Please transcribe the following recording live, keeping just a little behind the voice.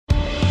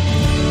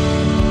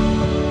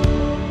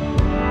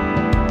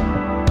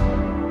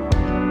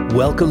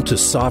Welcome to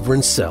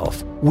Sovereign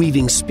Self,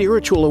 weaving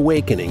spiritual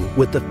awakening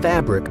with the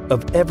fabric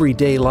of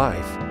everyday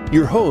life.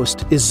 Your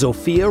host is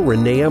Zofia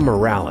Renea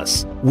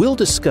Morales. We'll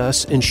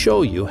discuss and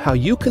show you how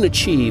you can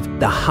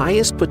achieve the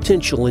highest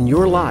potential in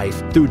your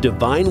life through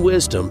divine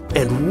wisdom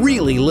and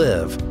really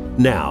live.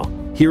 Now,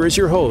 here is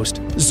your host,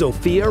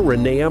 Zofia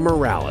Renea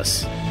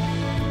Morales.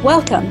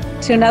 Welcome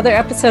to another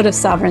episode of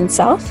Sovereign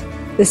Self.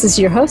 This is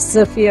your host,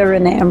 Zofia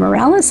Renea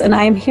Morales, and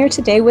I am here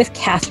today with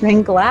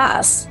Katherine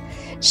Glass.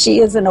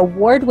 She is an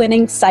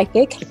award-winning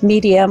psychic,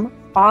 medium,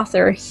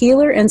 author,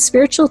 healer, and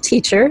spiritual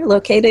teacher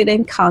located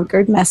in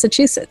Concord,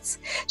 Massachusetts.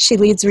 She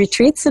leads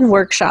retreats and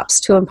workshops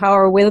to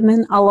empower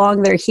women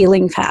along their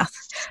healing path.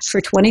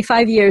 For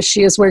 25 years,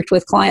 she has worked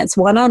with clients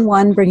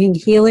one-on-one, bringing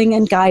healing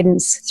and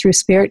guidance through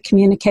spirit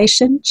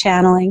communication,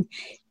 channeling,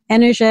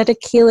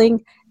 energetic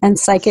healing, and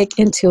psychic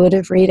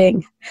intuitive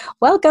reading.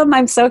 Welcome.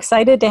 I'm so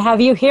excited to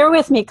have you here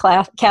with me,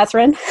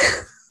 Katherine.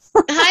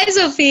 Hi,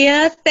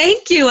 Zofia.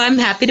 Thank you. I'm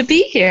happy to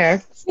be here.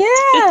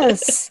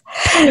 Yes.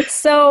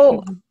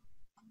 So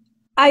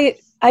I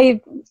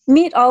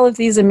meet all of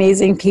these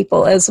amazing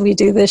people as we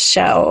do this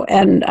show,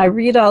 and I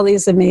read all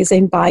these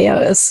amazing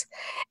bios.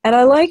 And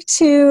I like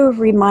to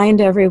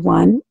remind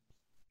everyone,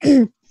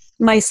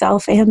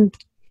 myself and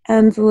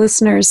the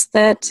listeners,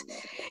 that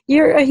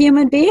you're a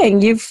human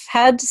being. You've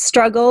had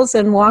struggles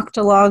and walked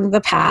along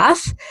the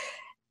path.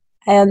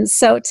 And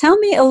so tell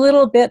me a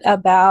little bit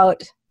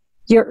about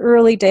your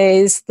early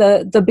days,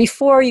 the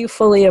before you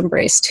fully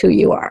embraced who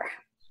you are.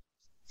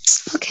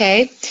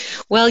 Okay.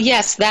 Well,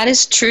 yes, that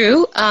is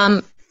true.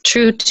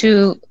 True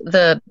to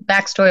the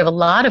backstory of a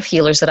lot of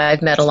healers that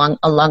I've met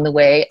along the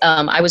way.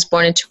 I was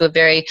born into a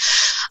very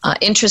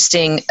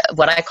interesting,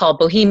 what I call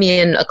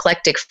bohemian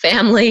eclectic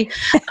family,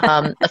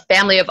 a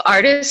family of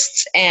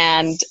artists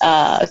and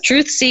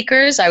truth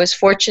seekers. I was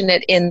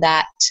fortunate in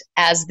that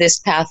as this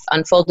path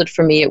unfolded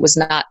for me,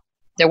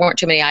 there weren't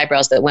too many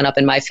eyebrows that went up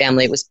in my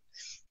family. It was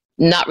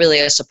not really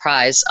a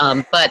surprise,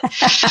 but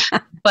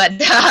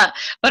I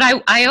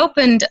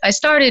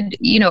started,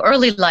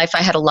 early life,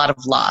 I had a lot of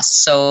loss.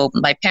 So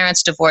my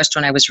parents divorced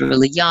when I was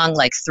really young,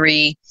 like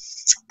 3.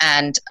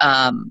 And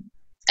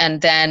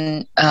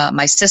then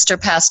my sister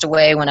passed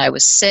away when I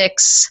was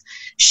 6.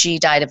 She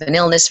died of an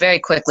illness very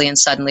quickly and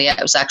suddenly. It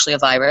was actually a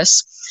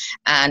virus,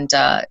 and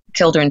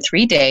killed her in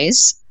 3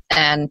 days.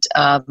 And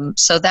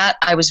so that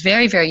I was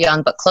very, very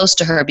young, but close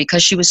to her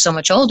because she was so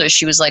much older.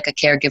 She was like a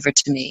caregiver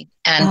to me.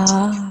 And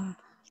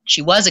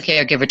she was a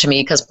caregiver to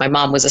me because my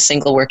mom was a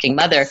single working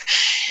mother.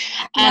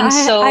 And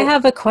I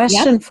have a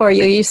question for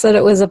you. You said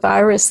it was a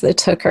virus that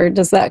took her.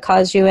 Does that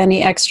cause you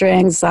any extra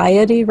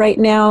anxiety right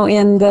now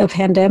in the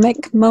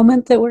pandemic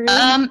moment that we're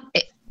in?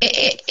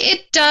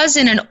 It does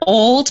in an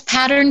old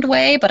patterned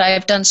way, but I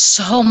have done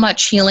so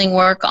much healing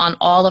work on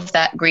all of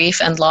that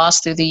grief and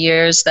loss through the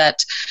years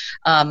that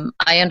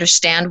I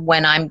understand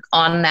when I'm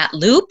on that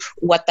loop,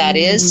 what that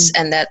is,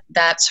 and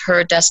that's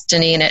her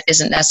destiny and it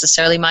isn't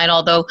necessarily mine,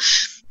 although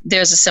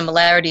there's a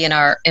similarity in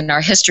our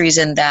histories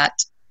in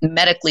that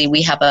medically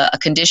we have a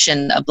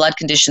condition, a blood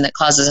condition that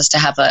causes us to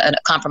have a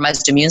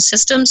compromised immune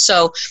system.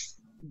 So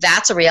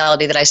that's a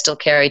reality that I still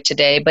carry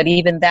today. But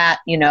even that,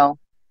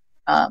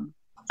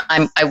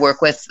 I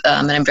work with,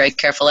 and I'm very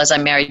careful as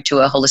I'm married to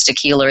a holistic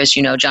healer, as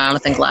you know,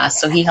 Katherine Glass.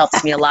 So he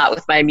helps me a lot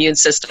with my immune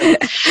system.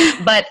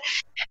 But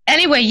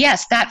anyway,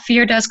 yes, that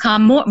fear does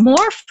come.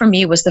 More for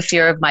me was the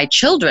fear of my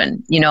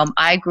children.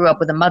 I grew up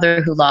with a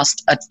mother who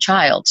lost a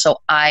child.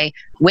 So I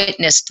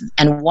witnessed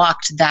and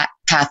walked that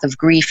path of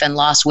grief and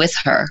loss with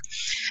her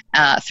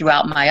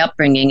throughout my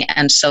upbringing.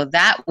 And so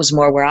that was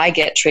more where I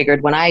get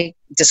triggered when I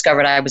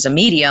discovered I was a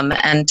medium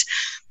and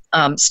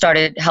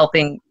started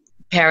helping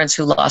parents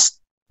who lost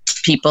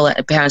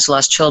parents who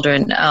lost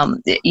children.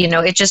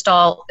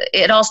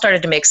 It all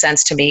started to make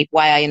sense to me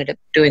why I ended up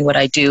doing what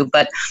I do.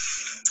 But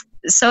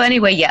so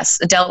anyway, yes,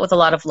 I dealt with a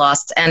lot of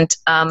loss. And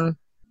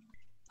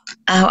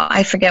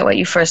I forget what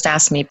you first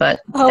asked me,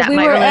 but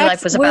my early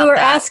life was about that. We were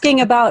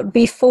asking about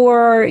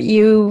before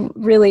you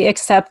really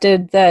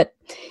accepted that,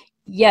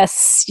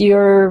 yes,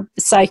 you're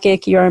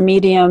psychic, you're a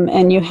medium,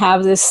 and you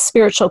have this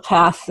spiritual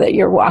path that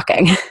you're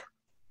walking.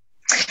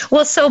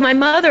 Well, so my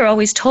mother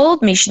always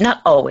told me,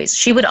 not always,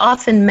 she would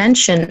often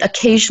mention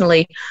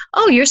occasionally,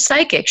 oh, you're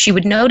psychic. She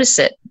would notice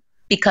it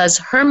because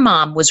her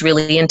mom was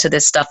really into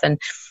this stuff. And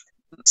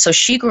so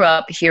she grew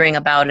up hearing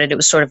about it. It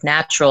was sort of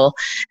natural.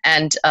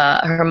 And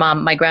her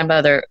mom, my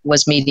grandmother,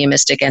 was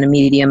mediumistic and a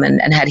medium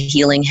and had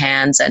healing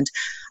hands. And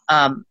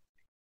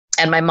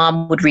my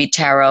mom would read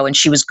tarot and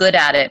she was good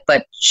at it,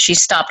 but she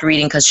stopped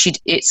reading because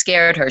it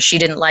scared her. She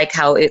didn't like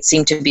how it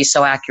seemed to be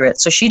so accurate.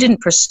 So she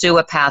didn't pursue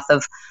a path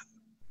of,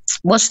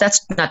 well,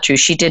 that's not true.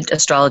 She did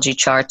astrology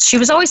charts. She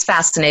was always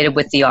fascinated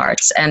with the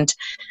arts and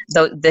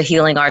the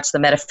healing arts, the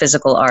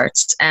metaphysical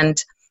arts.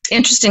 And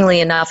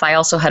interestingly enough, I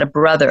also had a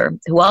brother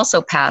who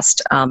also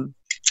passed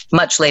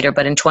much later,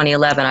 but in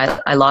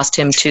 2011, I lost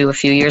him too a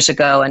few years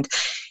ago. And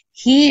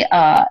he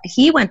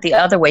went the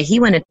other way. He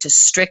went into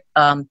strict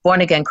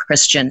born-again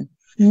Christian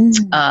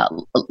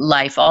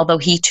life, although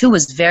he too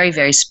was very,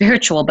 very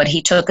spiritual, but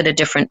he took it a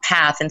different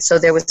path. And so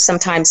there was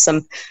sometimes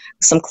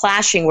some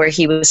clashing where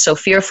he was so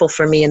fearful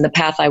for me in the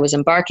path I was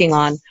embarking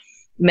on,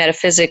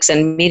 metaphysics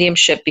and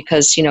mediumship,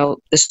 because, you know,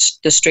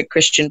 the strict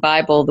Christian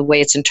Bible, the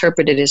way it's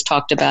interpreted, is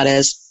talked about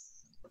as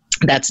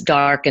that's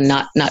dark and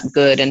not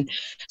good. And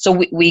so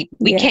we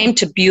came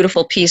to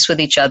beautiful peace with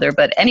each other.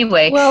 But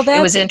anyway,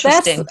 it was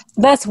interesting.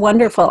 That's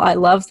wonderful. I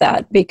love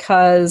that,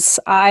 because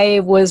I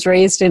was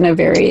raised in a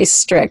very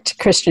strict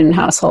Christian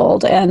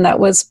household, and that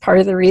was part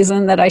of the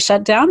reason that I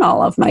shut down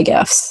all of my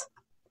gifts.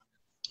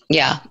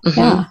 Yeah. Mm-hmm.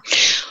 Yeah.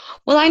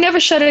 Well, I never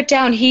shut it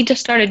down. He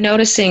just started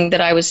noticing that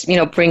I was, you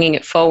know, bringing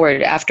it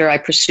forward after I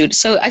pursued.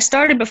 So I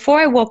started, before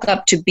I woke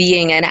up to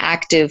being an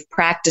active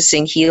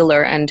practicing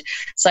healer and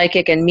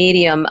psychic and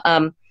medium,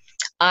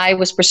 I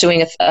was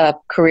pursuing a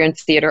career in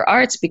theater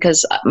arts,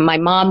 because my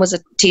mom was a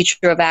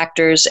teacher of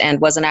actors and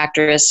was an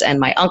actress, and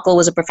my uncle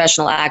was a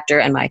professional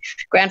actor, and my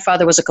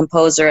grandfather was a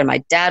composer, and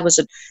my dad was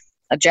a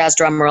jazz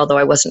drummer, although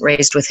I wasn't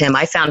raised with him.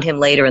 I found him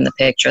later in the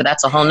picture.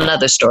 That's a whole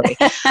nother story.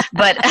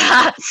 But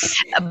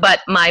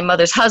my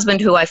mother's husband,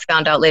 who I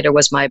found out later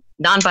was my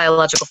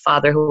non-biological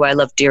father, who I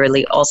love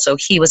dearly, also,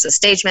 he was a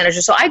stage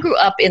manager. So I grew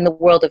up in the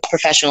world of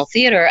professional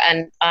theater,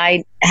 and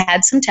I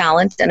had some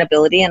talent and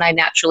ability, and I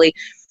naturally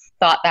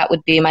thought that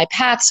would be my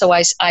path. So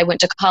I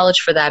went to college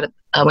for that.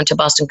 I went to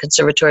Boston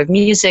Conservatory of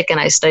Music, and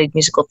I studied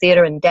musical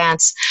theater and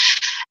dance.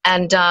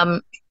 And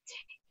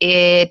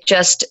it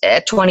just,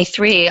 at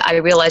 23, I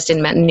realized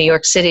in New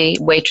York City,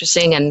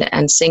 waitressing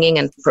and singing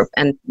and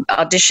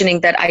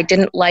auditioning, that I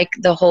didn't like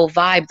the whole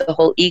vibe, the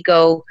whole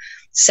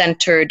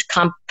ego-centered,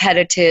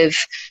 competitive,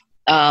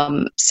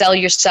 sell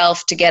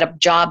yourself to get a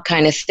job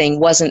kind of thing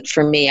wasn't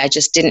for me. I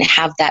just didn't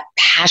have that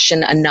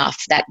passion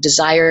enough, that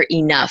desire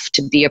enough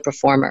to be a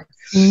performer.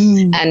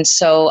 And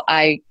so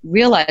I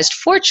realized,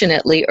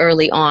 fortunately,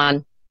 early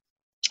on,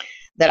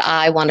 that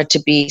I wanted to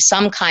be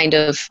some kind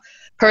of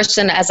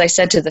person. As I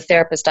said to the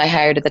therapist I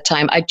hired at the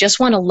time, I just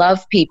want to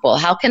love people.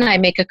 How can I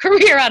make a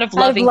career out of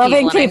loving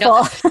people?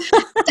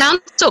 It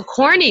sounds so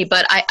corny,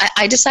 but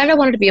I decided I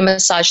wanted to be a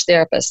massage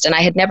therapist, and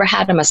I had never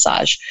had a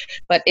massage,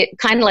 but it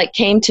kind of like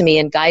came to me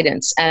in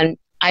guidance, and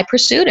I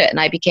pursued it, and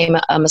I became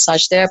a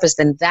massage therapist.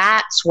 And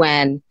that's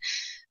when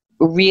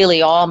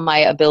really all my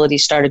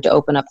abilities started to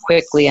open up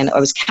quickly, and I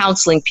was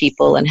counseling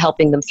people and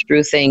helping them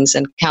through things,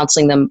 and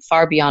counseling them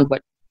far beyond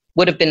what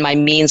would have been my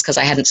means, because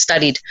I hadn't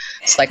studied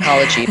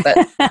psychology, but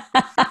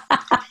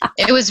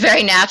it was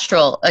very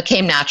natural. It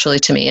came naturally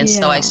to me. And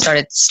so I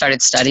started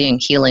studying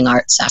healing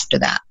arts after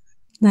that.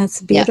 That's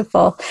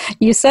beautiful. Yeah.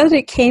 You said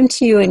it came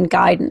to you in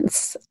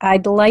guidance.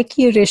 I'd like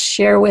you to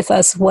share with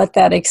us what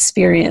that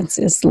experience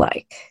is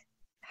like.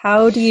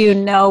 How do you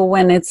know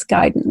when it's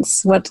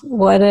guidance?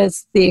 What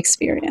is the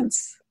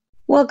experience?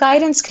 Well,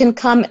 guidance can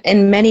come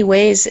in many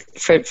ways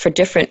for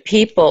different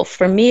people.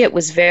 For me, it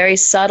was very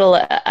subtle.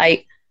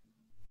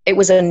 It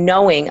was a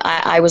knowing.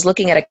 I was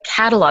looking at a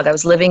catalog. I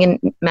was living in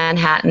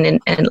Manhattan,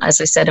 and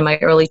as I said, in my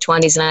early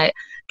 20s, and I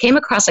came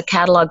across a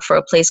catalog for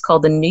a place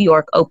called the New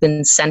York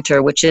Open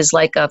Center, which is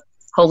like a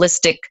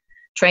holistic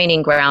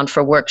training ground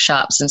for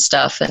workshops and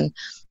stuff. And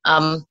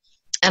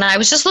I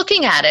was just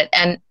looking at it,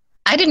 and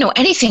I didn't know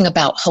anything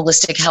about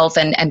holistic health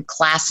and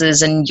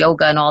classes and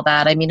yoga and all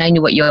that. I mean, I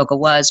knew what yoga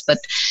was, but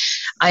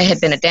I had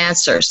been a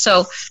dancer.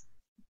 So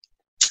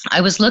I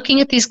was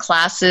looking at these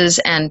classes,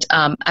 and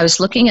I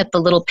was looking at the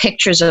little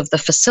pictures of the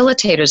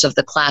facilitators of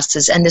the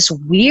classes, and this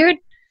weird,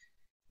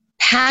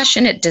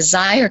 passionate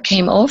desire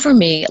came over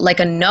me, like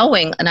a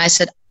knowing, and I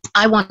said,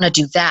 I want to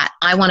do that.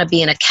 I want to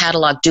be in a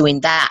catalog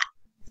doing that.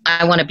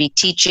 I want to be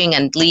teaching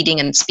and leading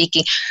and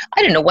speaking.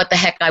 I didn't know what the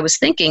heck I was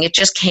thinking. It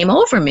just came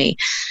over me.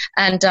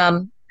 And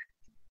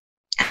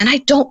I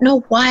don't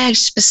know why I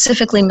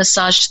specifically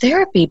massage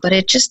therapy, but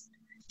it just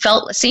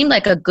seemed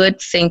like a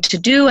good thing to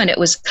do. And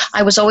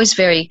I was always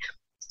very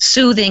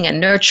soothing and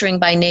nurturing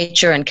by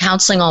nature, and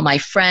counseling all my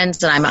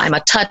friends. And I'm a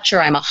toucher,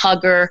 I'm a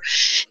hugger.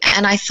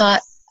 And I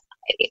thought,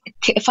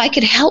 if I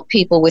could help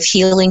people with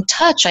healing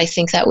touch, I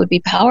think that would be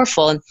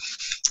powerful. And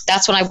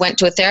that's when I went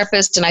to a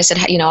therapist, and I said,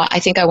 I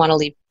think I want to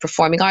leave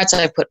performing arts.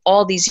 I put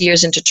all these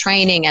years into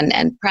training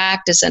and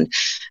practice and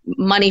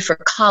money for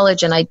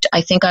college, and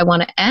I think I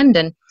want to end.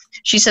 And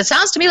she said,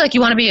 sounds to me like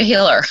you want to be a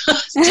healer.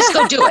 Just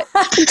go do it.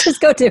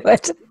 Just go do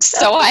it.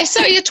 So I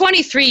said, you're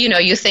 23,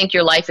 you think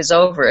your life is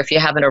over if you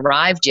haven't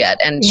arrived yet.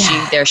 And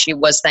she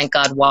was, thank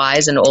God,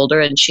 wise and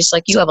older. And she's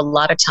like, you have a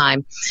lot of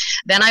time.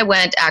 Then I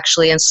went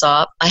actually and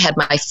I had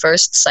my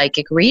first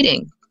psychic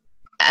reading.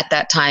 At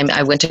that time,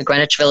 I went to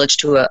Greenwich Village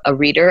to a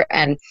reader,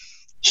 and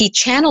he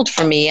channeled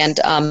for me, and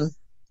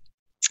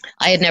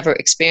I had never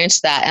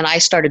experienced that, and I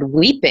started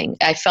weeping.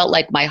 I felt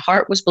like my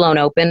heart was blown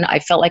open. I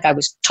felt like I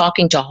was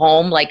talking to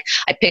home, like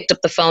I picked up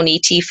the phone,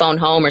 ET phone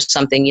home or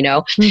something,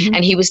 Mm-hmm.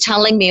 And he was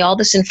telling me all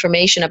this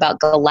information about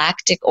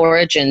galactic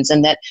origins,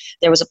 and that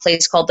there was a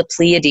place called the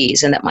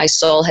Pleiades, and that my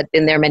soul had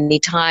been there many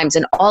times,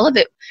 and all of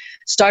it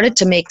started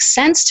to make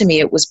sense to me.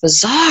 It was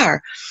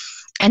bizarre.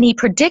 And he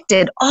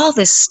predicted all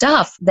this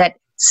stuff that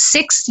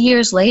 6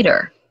 years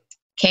later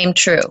came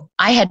true.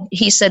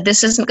 He said,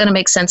 this isn't going to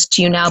make sense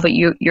to you now, but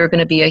you're going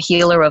to be a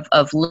healer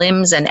of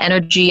limbs and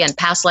energy and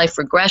past life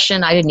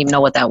regression. I didn't even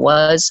know what that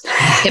was.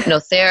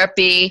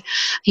 Hypnotherapy.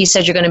 He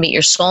said, you're going to meet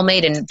your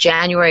soulmate in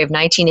January of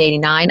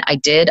 1989. I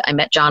did. I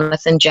met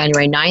Jonathan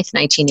January 9th,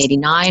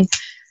 1989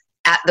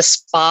 at the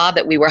spa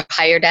that we were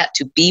hired at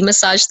to be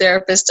massage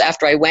therapists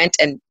after I went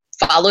and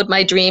followed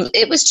my dream.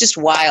 It was just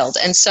wild.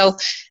 And so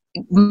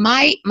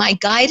my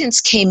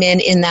guidance came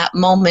in that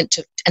moment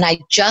and I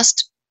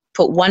just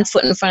put one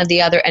foot in front of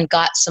the other and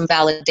got some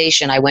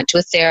validation. I went to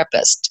a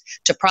therapist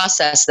to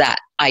process that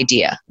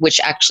idea, which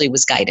actually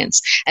was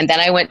guidance. And then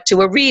I went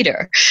to a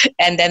reader,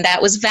 and then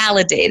that was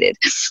validated.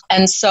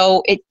 And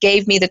so it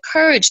gave me the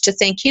courage to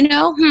think,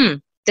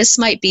 this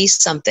might be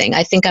something.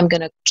 I think I'm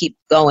going to keep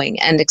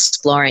going and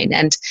exploring.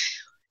 And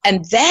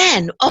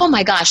then, oh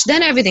my gosh,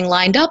 then everything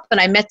lined up, and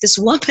I met this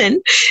woman.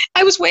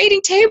 I was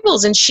waiting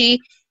tables, and she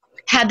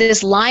had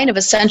this line of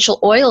essential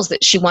oils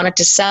that she wanted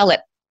to sell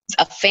at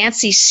a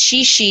fancy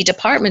shishi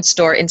department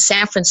store in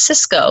San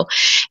Francisco.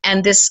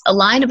 And a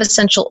line of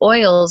essential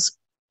oils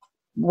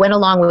went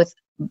along with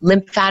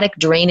lymphatic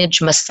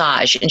drainage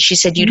massage. And she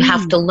said, you'd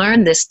have to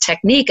learn this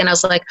technique. And I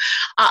was like,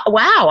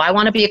 wow, I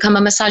want to become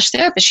a massage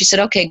therapist. She said,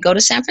 okay, go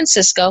to San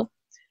Francisco.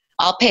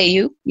 I'll pay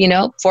you,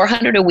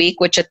 $400 a week,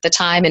 which at the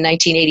time in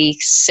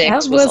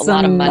 1986 was a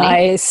lot of money.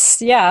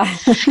 Nice, yeah.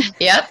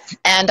 Yep.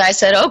 And I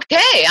said,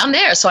 okay, I'm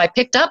there. So I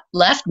picked up,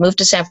 left, moved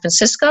to San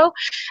Francisco,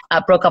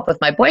 broke up with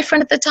my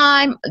boyfriend at the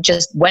time,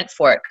 just went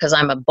for it because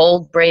I'm a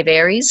bold, brave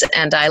Aries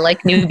and I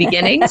like new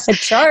beginnings.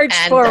 Charge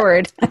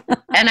forward.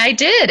 And I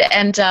did.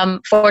 And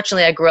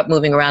fortunately, I grew up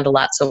moving around a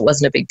lot, so it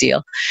wasn't a big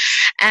deal.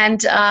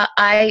 And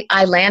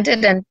I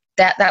landed, and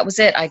that was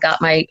it. I got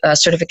my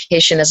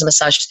certification as a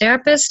massage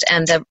therapist,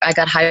 and I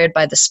got hired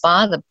by the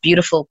spa, the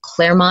beautiful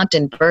Claremont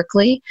in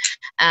Berkeley.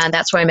 And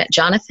that's where I met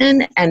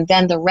Jonathan. And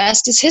then the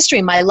rest is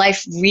history. My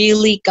life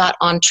really got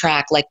on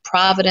track. Like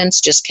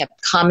Providence just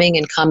kept coming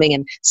and coming,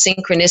 and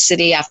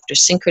synchronicity after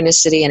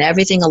synchronicity, and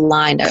everything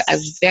aligned. I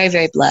was very,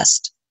 very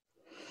blessed.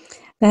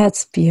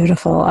 That's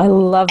beautiful. I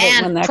love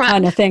it when that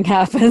kind of thing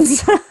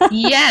happens.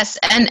 Yes.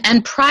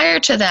 And prior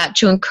to that,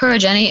 to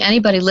encourage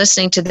anybody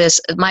listening to this,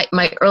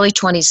 my early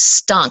 20s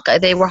stunk.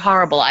 They were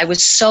horrible. I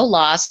was so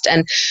lost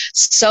and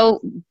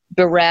so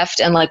bereft,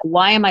 and like,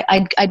 why am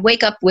I'd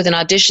wake up with an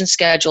audition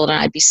scheduled and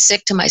I'd be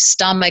sick to my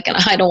stomach and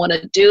I don't want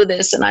to do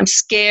this and I'm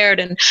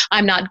scared and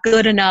I'm not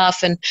good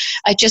enough. And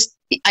I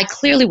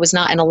clearly was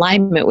not in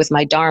alignment with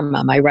my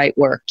dharma, my right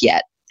work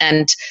yet.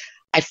 And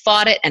I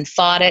fought it,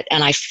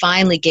 and I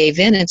finally gave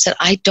in and said,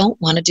 I don't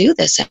want to do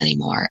this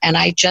anymore. And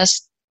I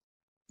just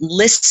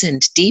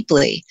listened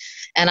deeply,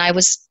 and I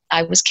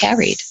was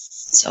carried.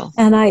 So.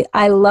 And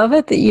I love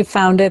it that you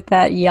found it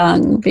that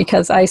young,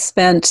 because I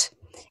spent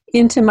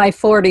into my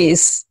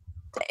 40s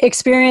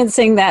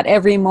experiencing that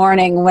every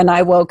morning when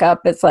I woke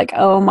up. It's like,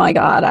 oh my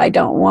God, I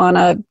don't want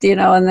to,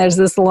 and there's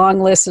this long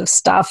list of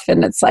stuff,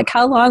 and it's like,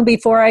 how long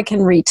before I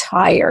can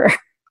retire?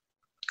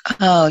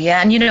 Oh,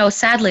 yeah. And,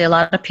 sadly, a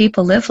lot of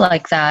people live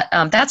like that.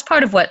 That's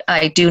part of what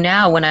I do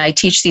now when I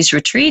teach these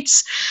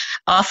retreats.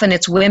 Often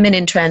it's women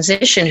in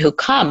transition who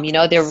come,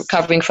 they're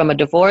recovering from a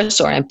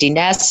divorce or empty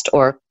nest,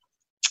 or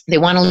they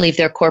want to leave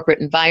their corporate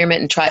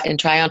environment and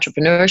try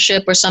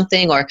entrepreneurship or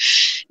something, or,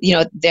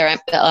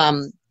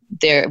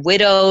 they're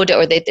widowed,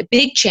 or the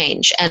big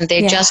change, and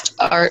they just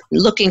are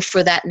looking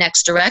for that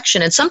next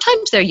direction. And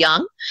sometimes they're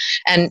young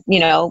and,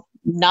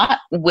 not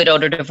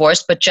widowed or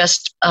divorced, but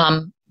just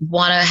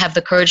want to have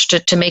the courage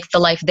to make the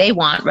life they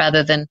want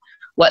rather than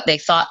what they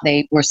thought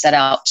they were set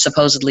out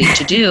supposedly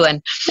to do.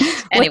 And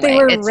anyway,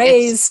 what they were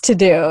raised to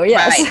do.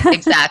 Yes. Right,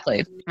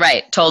 exactly.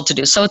 Right. Told to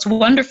do. So it's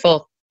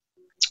wonderful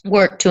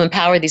work to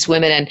empower these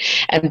women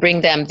and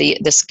bring them the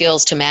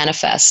skills to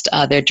manifest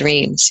their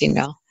dreams,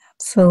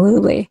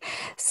 Absolutely.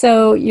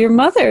 So your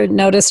mother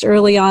noticed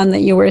early on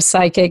that you were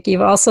psychic.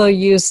 You've also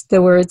used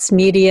the words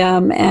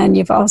medium, and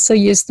you've also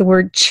used the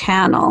word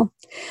channel.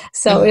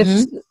 So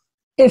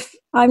if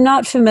I'm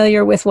not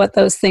familiar with what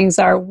those things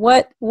are,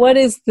 what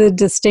is the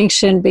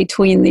distinction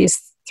between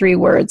these three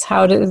words?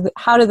 How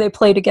do they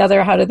play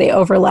together? How do they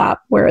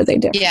overlap? Where are they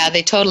different? Yeah,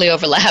 they totally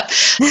overlap.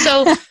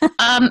 So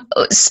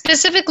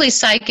specifically,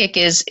 psychic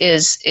is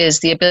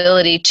the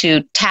ability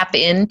to tap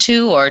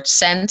into or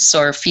sense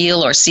or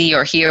feel or see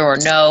or hear or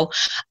know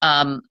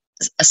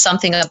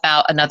something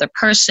about another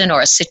person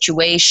or a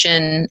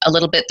situation, a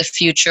little bit the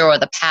future or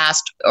the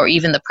past or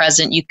even the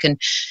present. You can,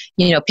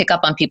 pick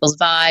up on people's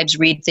vibes,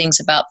 read things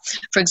about,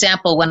 for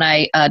example, when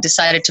I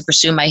decided to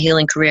pursue my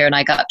healing career and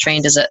I got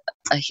trained as a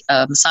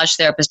massage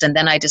therapist, and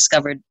then I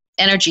discovered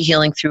energy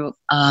healing through,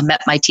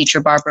 met my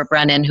teacher, Barbara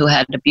Brennan, who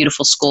had a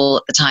beautiful school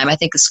at the time. I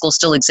think the school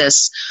still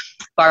exists,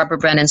 Barbara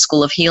Brennan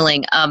School of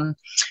Healing.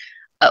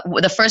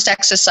 The first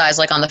exercise,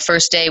 like on the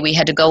first day, we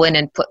had to go in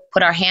and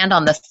put our hand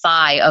on the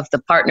thigh of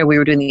the partner we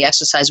were doing the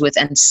exercise with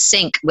and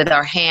sink with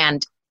our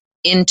hand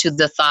into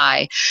the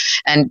thigh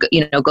and,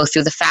 go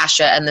through the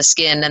fascia and the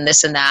skin and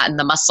this and that and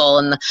the muscle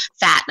and the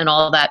fat and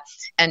all that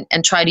and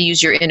try to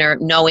use your inner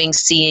knowing,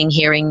 seeing,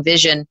 hearing,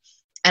 vision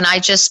And I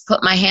just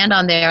put my hand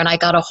on there and I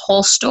got a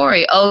whole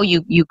story. Oh,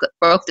 you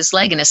broke this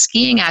leg in a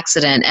skiing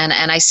accident,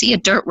 and I see a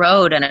dirt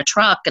road and a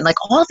truck, and like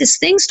all these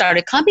things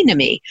started coming to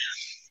me.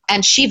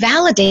 And she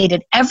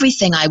validated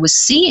everything I was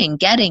seeing,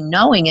 getting,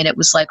 knowing, and it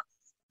was like,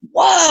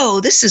 whoa,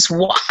 this is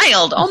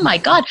wild. Oh my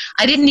God.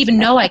 I didn't even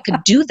know I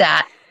could do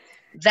that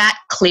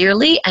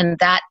clearly and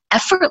that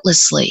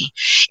effortlessly.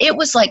 It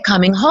was like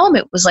coming home.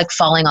 It was like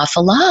falling off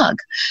a log.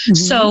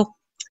 Mm-hmm.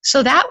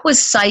 So that was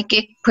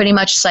psychic, pretty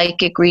much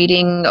psychic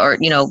reading, or,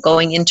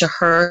 going into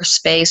her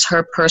space,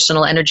 her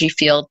personal energy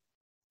field,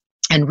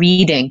 and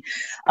reading.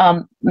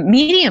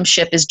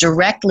 Mediumship is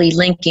directly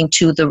linking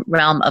to the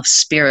realm of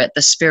spirit,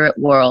 the spirit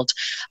world.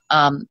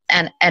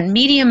 And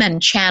medium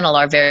and channel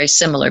are very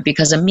similar,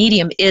 because a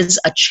medium is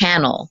a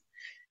channel.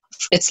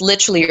 It's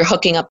literally you're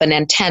hooking up an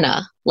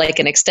antenna, like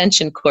an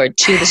extension cord,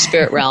 to the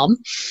spirit realm.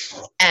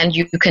 And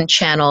you can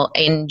channel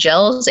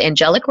angels,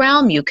 angelic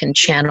realm. You can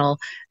channel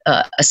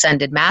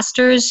ascended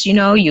masters,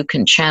 you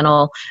can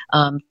channel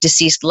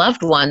deceased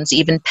loved ones,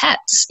 even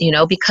pets,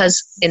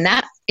 because in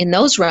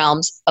those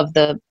realms of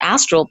the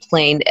astral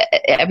plane,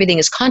 everything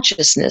is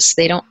consciousness.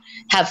 They don't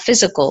have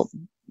physical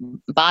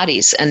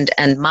bodies and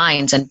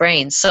minds and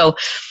brains. So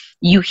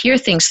you hear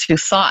things through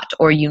thought,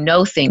 or you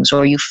know things,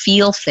 or you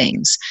feel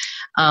things.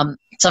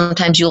 So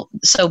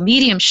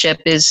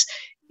mediumship is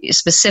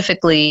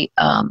specifically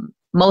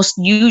most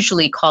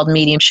usually called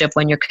mediumship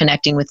when you're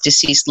connecting with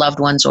deceased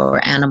loved ones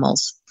or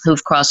animals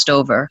who've crossed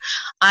over.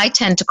 I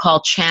tend to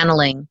call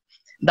channeling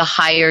the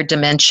higher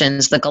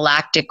dimensions, the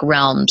galactic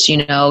realms,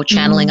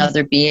 channeling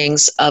other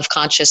beings of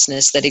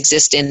consciousness that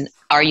exist in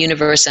our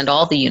universe and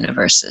all the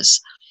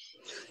universes.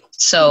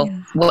 So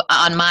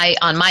on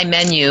my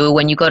menu,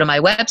 when you go to my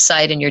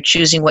website and you're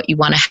choosing what you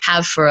want to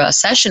have for a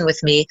session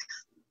with me,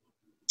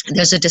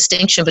 there's a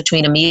distinction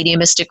between a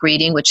mediumistic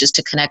reading, which is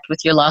to connect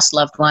with your lost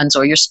loved ones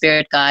or your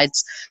spirit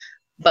guides,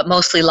 but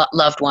mostly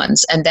loved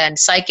ones. And then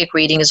psychic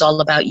reading is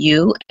all about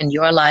you and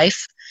your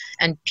life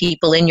and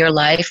people in your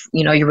life,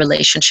 your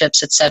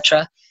relationships,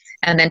 etc.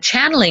 And then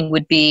channeling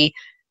would be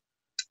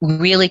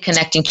really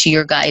connecting to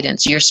your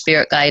guidance, your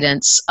spirit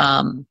guidance,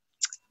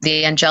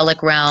 the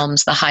angelic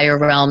realms, the higher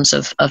realms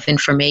of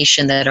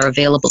information that are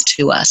available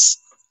to us.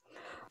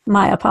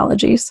 My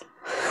apologies.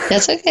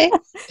 That's okay.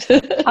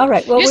 All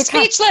right. Well, you're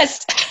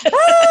speechless.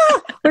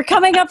 We're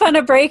coming up on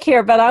a break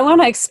here, but I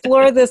want to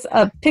explore this,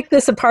 pick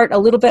this apart a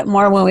little bit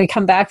more when we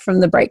come back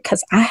from the break,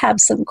 because I have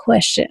some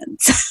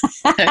questions.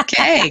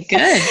 Okay,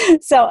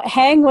 good. So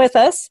hang with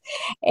us,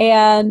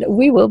 and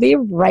we will be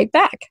right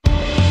back.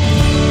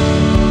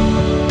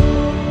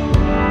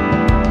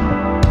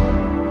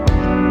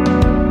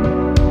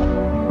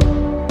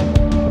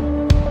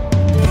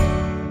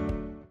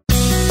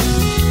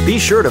 Be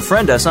sure to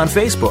friend us on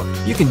Facebook.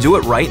 You can do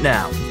it right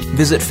now.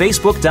 Visit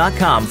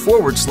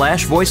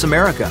facebook.com/Voice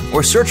America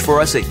or search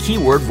for us at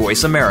keyword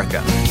Voice America.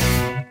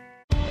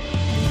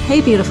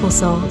 Hey, beautiful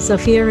soul.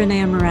 Zofia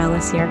Renea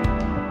Morales here.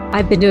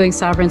 I've been doing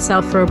Sovereign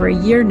Self for over a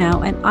year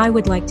now, and I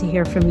would like to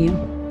hear from you.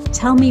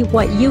 Tell me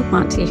what you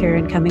want to hear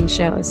in coming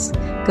shows.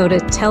 Go to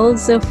Tell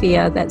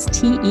Zofia, that's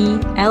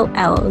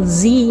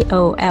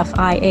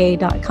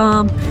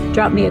TELLZOFIA.com.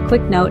 Drop me a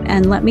quick note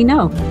and let me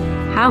know.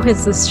 How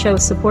has this show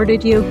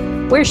supported you?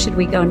 Where should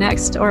we go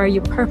next? Or are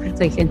you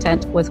perfectly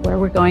content with where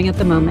we're going at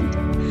the moment?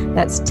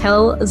 That's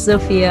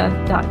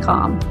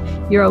tellzofia.com.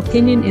 Your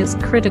opinion is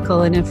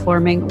critical in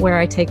informing where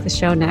I take the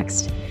show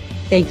next.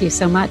 Thank you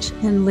so much,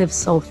 and live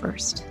soul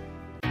first.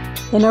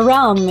 Inner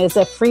Realm is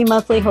a free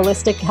monthly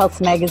holistic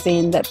health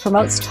magazine that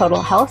promotes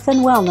total health and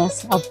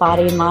wellness of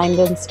body, mind,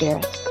 and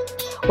spirit.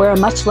 We're a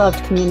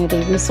much-loved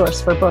community resource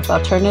for both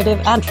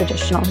alternative and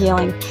traditional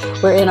healing.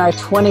 We're in our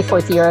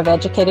 24th year of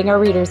educating our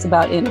readers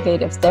about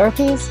innovative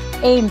therapies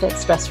aimed at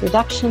stress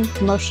reduction,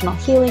 emotional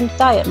healing,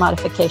 diet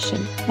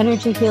modification,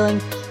 energy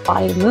healing,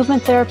 body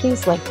movement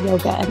therapies like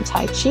yoga and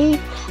Tai Chi,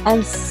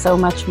 and so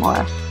much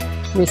more.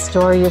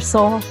 Restore your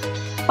soul,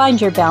 find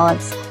your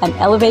balance, and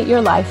elevate your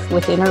life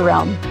with Inner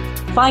Realm.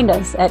 Find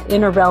us at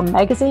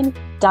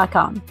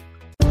innerrealmmagazine.com.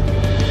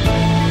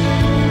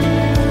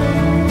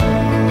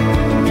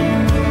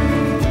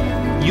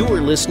 You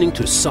are listening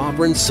to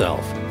Sovereign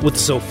Self with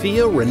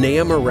Zofia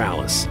Renea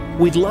Morales.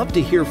 We'd love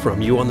to hear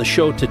from you on the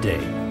show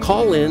today.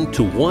 Call in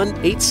to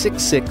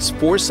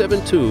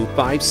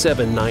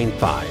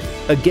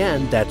 1-866-472-5795.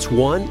 Again, that's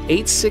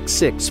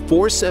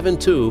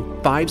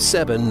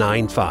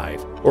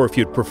 1-866-472-5795. Or if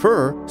you'd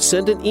prefer,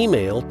 send an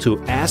email to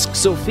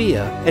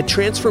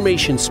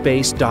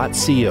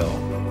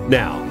askzofia@transformationspace.co.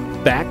 Now,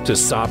 back to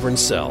Sovereign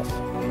Self.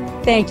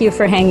 Thank you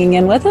for hanging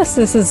in with us.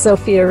 This is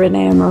Zofia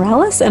Renea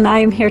Morales, and I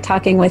am here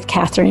talking with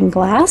Katherine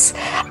Glass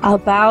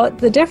about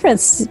the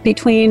difference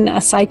between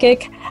a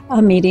psychic, a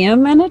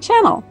medium, and a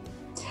channel.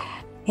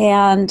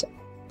 And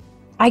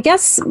I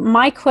guess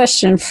my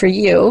question for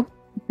you,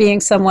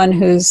 being someone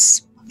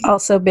who's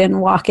also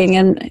been walking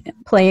and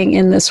playing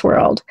in this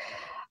world,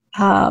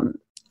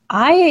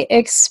 I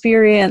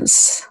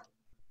experience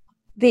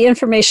the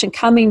information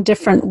coming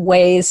different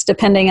ways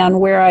depending on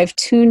where I've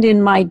tuned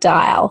in my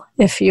dial,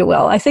 if you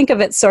will. I think of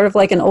it sort of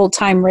like an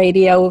old-time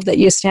radio that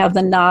used to have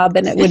the knob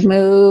and it would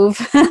move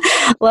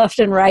left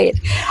and right.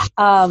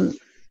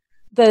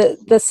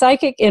 The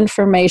psychic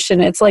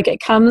information, it's like it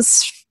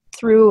comes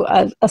through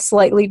a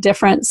slightly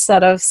different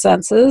set of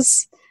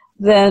senses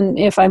than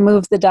if I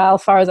move the dial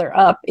farther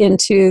up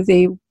into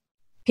the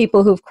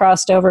people who've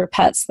crossed over,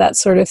 pets, that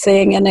sort of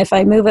thing. And if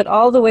I move it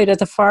all the way to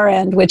the far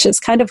end, which is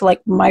kind of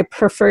like my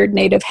preferred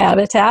native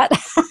habitat,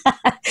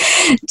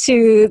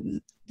 to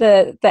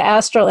the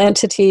astral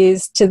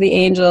entities, to the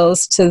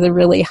angels, to the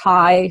really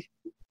high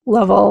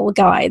level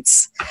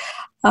guides.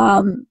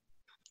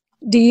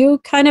 Do you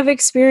kind of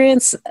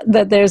experience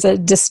that there's a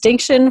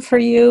distinction for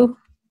you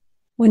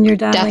when you're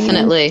dialing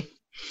in?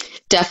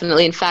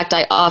 Definitely. In fact,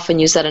 I often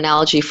use that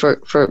analogy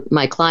for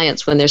my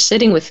clients when they're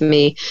sitting with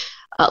me.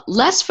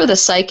 Less for the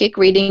psychic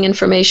reading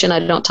information, I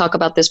don't talk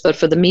about this, but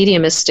for the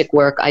mediumistic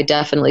work, I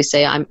definitely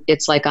say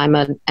it's like I'm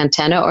an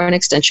antenna or an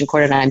extension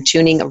cord and I'm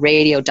tuning a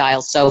radio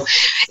dial. So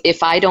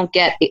if I don't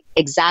get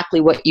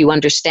exactly what you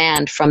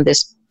understand from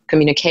this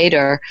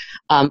communicator,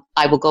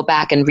 I will go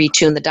back and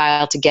retune the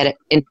dial to get it,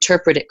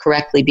 interpret it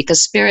correctly,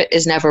 because spirit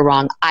is never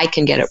wrong. I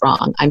can get it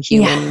wrong. I'm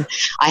human. Yeah.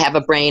 I have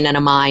a brain and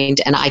a mind,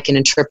 and I can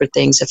interpret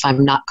things if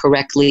I'm not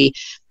correctly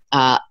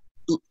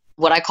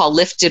what I call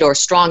lifted or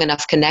strong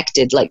enough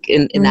connected, like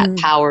in that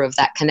power of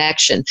that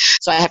connection.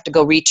 So I have to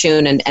go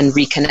retune and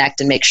reconnect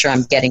and make sure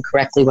I'm getting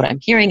correctly what I'm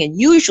hearing. And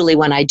usually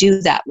when I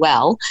do that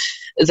well,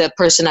 the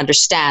person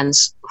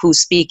understands who's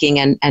speaking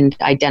and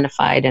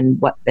identified and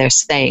what they're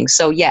saying.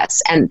 So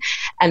yes, and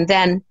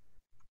then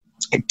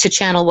to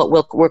channel what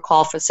we'll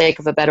call, for sake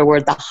of a better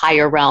word, the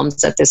higher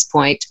realms at this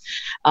point.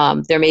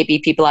 There may be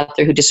people out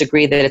there who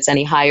disagree that it's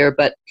any higher,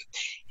 but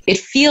it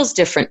feels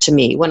different to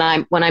me when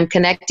I'm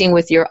connecting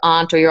with your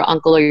aunt or your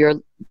uncle or your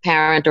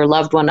parent or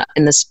loved one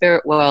in the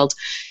spirit world.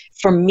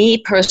 For me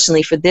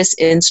personally, for this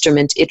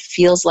instrument, it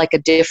feels like a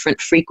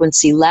different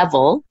frequency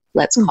level,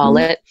 let's call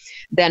it,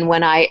 than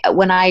when I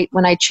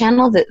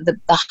channel the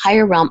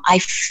higher realm. I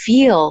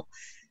feel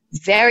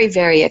very,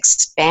 very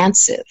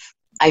expansive.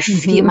 I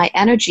feel my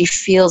energy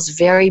feels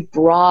very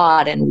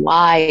broad and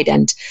wide,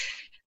 and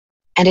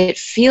it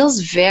feels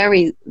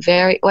very,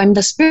 very,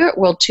 the spirit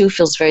world too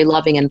feels very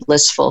loving and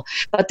blissful,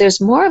 but there's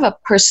more of a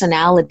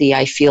personality,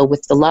 I feel,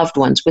 with the loved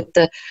ones. With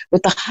the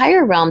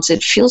higher realms,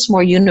 it feels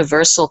more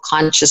universal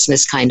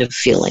consciousness kind of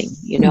feeling,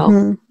 you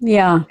know?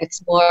 Yeah.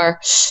 It's more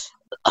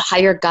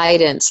higher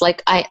guidance.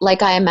 Like I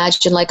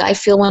imagine, like I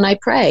feel when I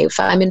pray. If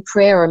I'm in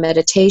prayer or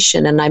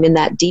meditation and I'm in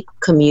that deep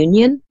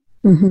communion,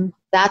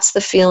 that's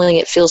the feeling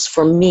it feels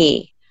for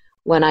me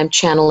when I'm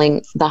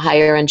channeling the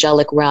higher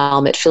angelic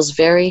realm. It feels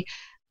very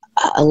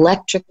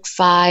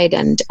electrified,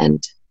 and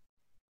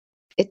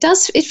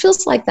it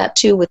feels like that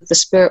too with the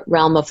spirit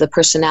realm of the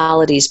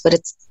personalities, but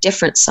it's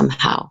different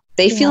somehow.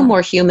 They feel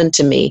more human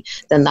to me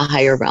than the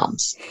higher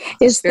realms.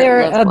 Is there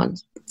a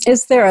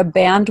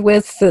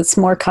bandwidth that's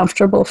more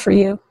comfortable for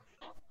you?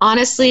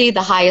 Honestly,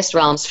 the highest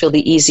realms feel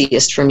the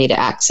easiest for me to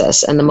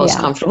access and the most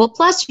comfortable.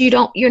 Plus,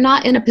 you're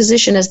not in a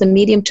position as the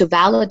medium to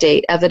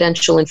validate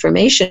evidential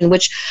information,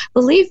 which,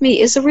 believe me,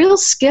 is a real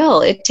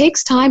skill. It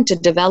takes time to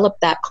develop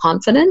that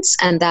confidence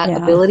and that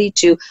ability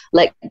to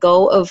let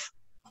go of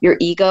your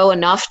ego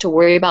enough to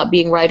worry about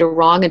being right or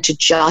wrong and to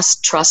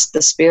just trust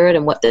the spirit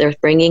and what they're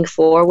bringing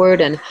forward.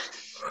 And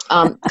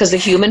because the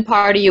human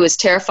part of you is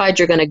terrified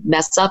you're going to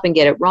mess up and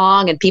get it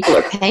wrong, and people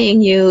are paying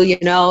you, you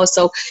know,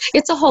 so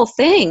it's a whole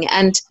thing.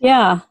 And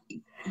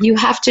you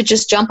have to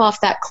just jump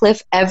off that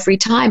cliff every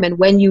time. And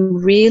when you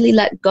really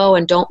let go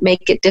and don't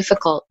make it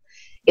difficult,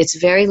 it's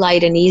very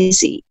light and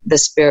easy. The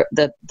spirit,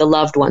 the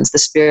loved ones, the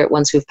spirit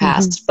ones who've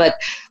passed. But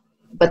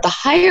the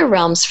higher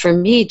realms for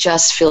me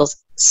just feels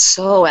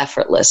so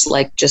effortless,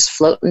 like just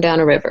floating down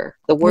a river.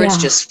 The words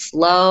just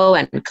flow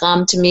and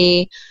come to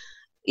me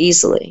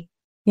easily.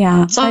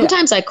 Yeah.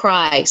 Sometimes I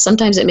cry.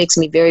 Sometimes it makes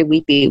me very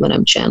weepy when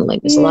I'm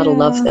channeling. There's a lot of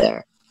love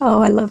there.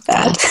 Oh, I love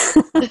that.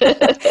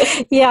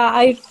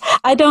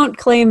 I don't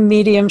claim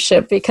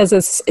mediumship because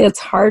it's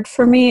hard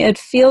for me. It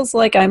feels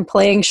like I'm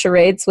playing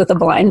charades with a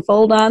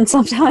blindfold on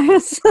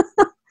sometimes.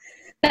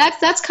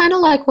 That's kind of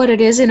like what it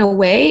is in a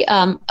way,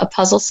 a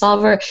puzzle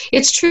solver.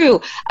 It's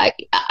true.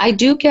 I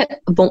do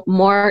get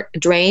more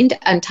drained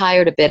and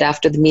tired a bit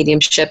after the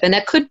mediumship, and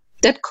that could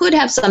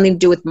have something to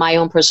do with my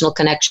own personal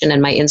connection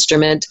and my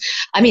instrument.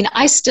 I mean,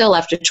 I still,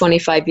 after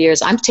 25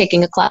 years, I'm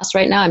taking a class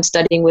right now. I'm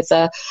studying with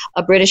a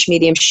British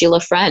medium, Sheila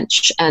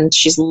French, and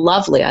she's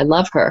lovely. I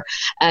love her.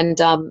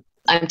 And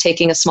I'm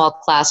taking a small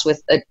class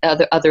with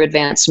other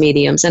advanced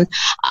mediums. And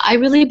I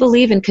really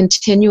believe in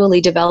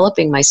continually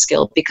developing my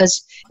skill,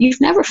 because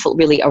you've never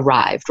really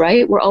arrived,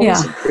 right? We're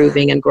always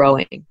improving and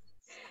growing.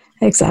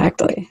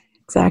 Exactly.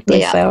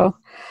 Yeah. So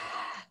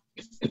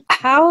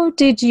how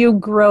did you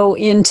grow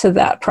into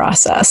that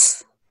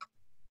process?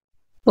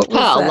 A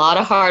lot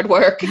of hard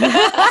work.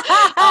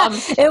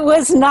 It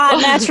was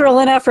not natural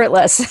and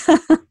effortless.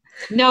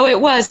 No,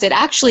 it was.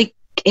 That's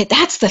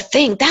the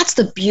thing. That's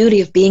the beauty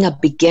of being a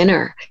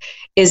beginner.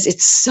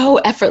 it's so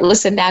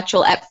effortless and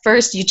natural. At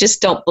first, you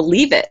just don't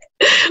believe it,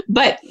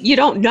 but you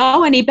don't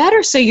know any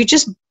better. So you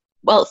just,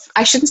 well,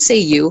 I shouldn't say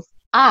you,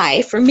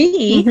 for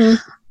me,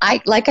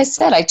 like I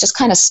said, I just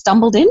kind of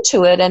stumbled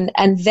into it. And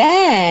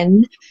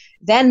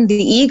then the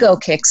ego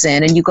kicks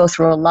in, and you go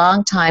through a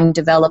long time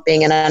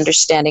developing and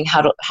understanding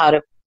how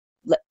to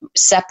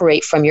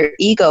separate from your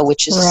ego,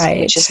 which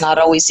is not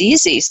always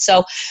easy.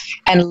 So,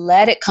 and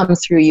let it come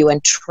through you,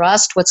 and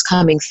trust what's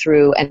coming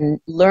through,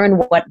 and learn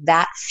what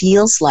that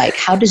feels like.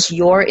 How does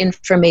your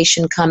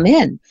information come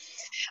in?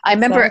 I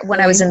remember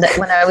when I was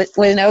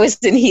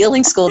in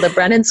healing school, the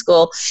Brennan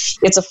School.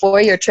 It's a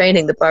 4-year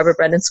training, the Barbara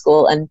Brennan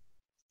School, and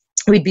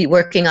we'd be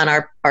working on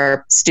our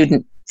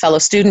fellow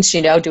students,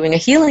 doing a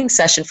healing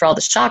session for all the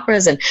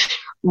chakras and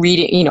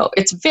reading.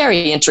 It's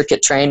very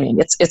intricate training.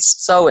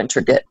 It's so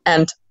intricate.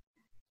 And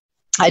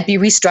I'd be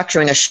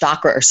restructuring a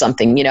chakra or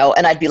something,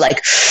 and I'd be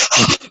like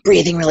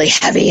breathing really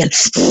heavy and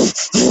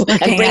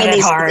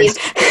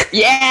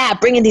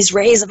bringing these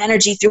rays of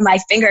energy through my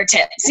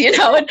fingertips, and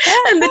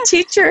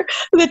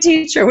the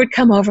teacher would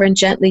come over and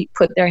gently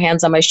put their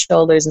hands on my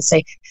shoulders and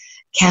say,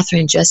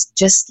 Katherine,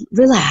 just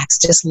relax,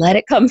 just let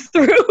it come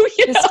through,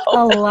 Just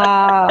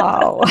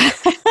allow.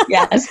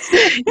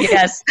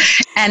 Yes.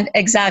 And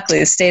exactly,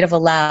 the state of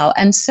allow.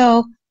 And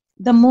so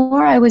the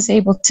more I was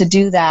able to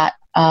do that,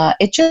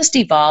 it just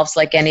evolves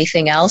like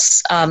anything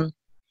else.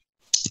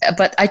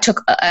 But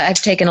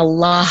I've taken a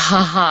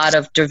lot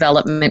of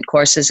development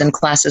courses and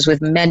classes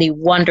with many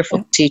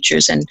wonderful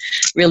teachers and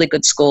really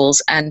good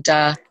schools. And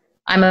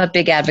I'm a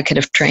big advocate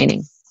of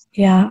training.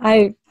 Yeah,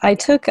 I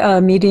took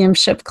a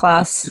mediumship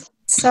class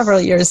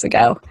several years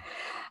ago.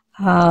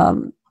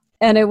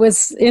 And it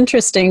was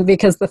interesting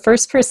because the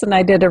first person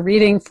I did a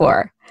reading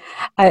for,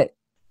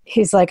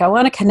 he's like, I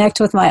want to connect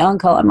with my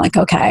uncle. I'm like,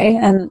 okay.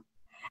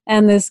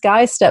 And this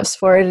guy steps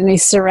forward, and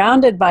he's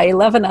surrounded by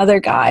 11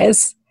 other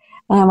guys.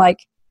 And I'm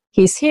like,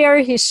 he's here.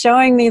 He's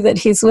showing me that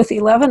he's with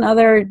 11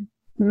 other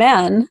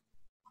men.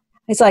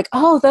 He's like,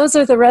 oh, those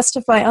are the rest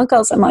of my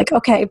uncles. I'm like,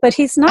 okay, but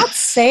he's not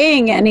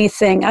saying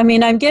anything. I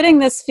mean, I'm getting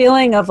this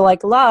feeling of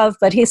like love,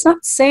 but he's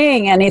not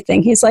saying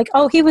anything. He's like,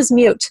 oh, he was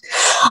mute.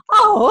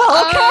 Oh,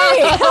 well,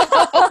 okay.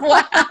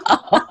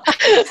 Wow.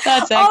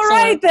 That's excellent. All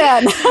right,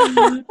 then.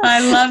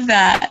 I love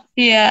that.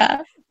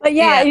 Yeah. But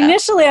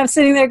initially I'm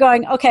sitting there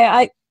going,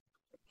 okay,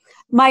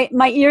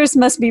 my ears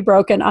must be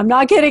broken. I'm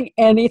not getting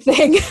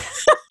anything.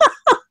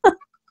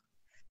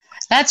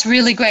 That's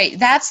really great.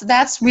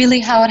 That's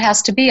really how it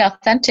has to be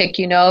authentic.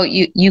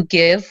 You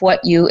give what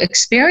you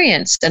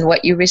experience and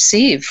what you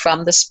receive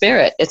from the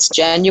spirit. It's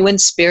genuine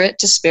spirit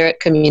to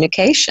spirit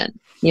communication,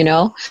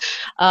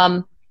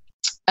 And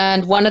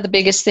one of the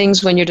biggest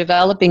things when you're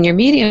developing your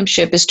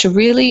mediumship is to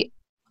really,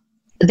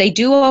 they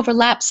do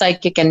overlap,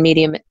 psychic and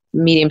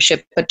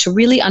mediumship, but to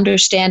really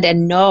understand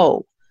and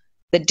know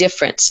the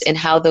difference in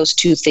how those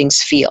two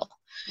things feel.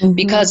 Mm-hmm.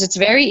 Because it's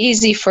very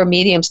easy for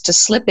mediums to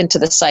slip into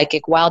the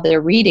psychic while they're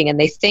reading, and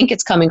they think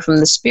it's coming from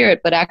the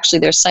spirit, but actually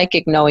their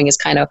psychic knowing is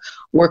kind of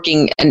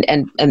working and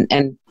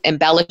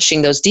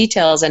embellishing those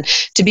details. And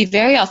to be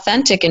very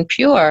authentic and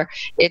pure,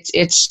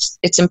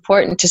 it's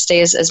important to stay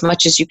as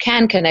much as you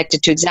can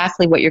connected to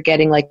exactly what you're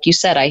getting. Like you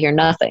said, I hear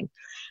nothing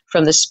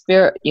from the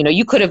spirit.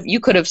 You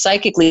could have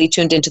psychically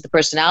tuned into the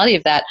personality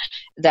of that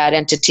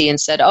entity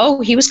and said, oh,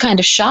 he was kind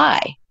of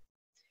shy.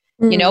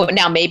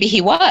 Now maybe he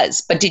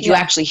was, but did you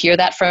actually hear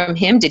that from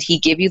him? Did he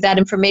give you that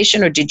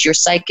information, or did your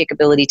psychic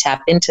ability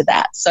tap into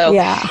that? So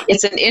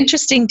it's an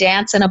interesting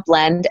dance and a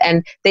blend,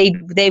 and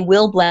they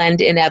will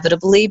blend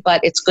inevitably,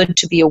 but it's good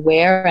to be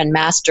aware and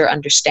master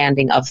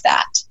understanding of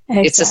that.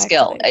 Exactly. It's a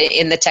skill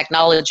in the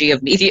technology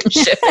of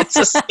mediumship. It's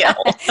a skill.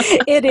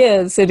 It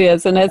is.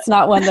 And it's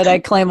not one that I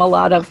claim a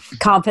lot of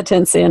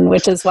competence in,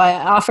 which is why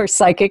I offer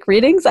psychic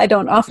readings. I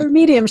don't offer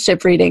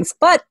mediumship readings,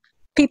 but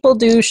people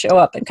do show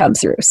up and come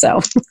through.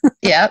 So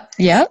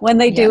when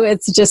they do,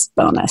 it's just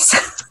bonus.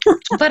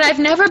 But I've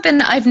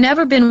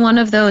never been one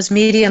of those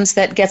mediums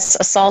that gets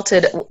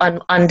assaulted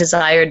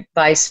undesired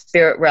by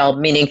spirit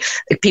realm, meaning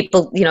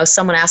people,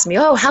 someone asked me,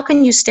 oh, how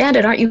can you stand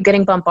it? Aren't you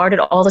getting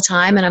bombarded all the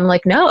time? And I'm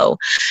like, no,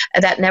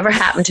 that never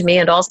happened to me.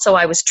 And also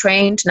I was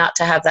trained not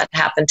to have that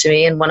happen to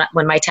me. And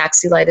when my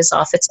taxi light is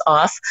off, it's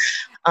off.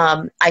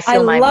 I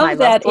love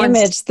that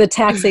image, the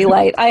taxi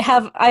light. I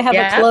have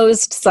a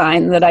closed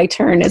sign that I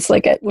turn. It's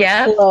like it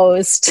was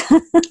closed.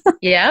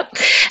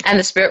 And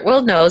the spirit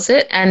world knows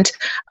it. And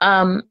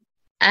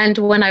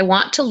when I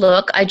want to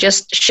look, I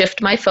just shift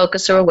my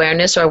focus or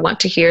awareness, or I want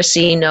to hear,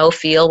 see, know,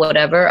 feel,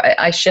 whatever.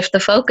 I shift the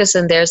focus,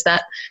 and there's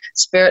that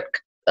spirit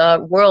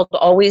world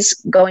always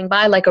going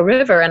by like a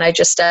river, and I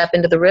just step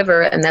into the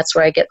river, and that's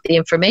where I get the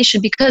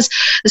information, because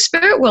the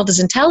spirit world is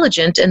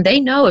intelligent, and they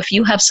know if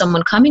you have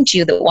someone coming to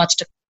you that wants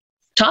to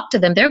talk to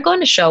them, they're going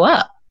to show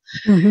up.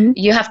 Mm-hmm.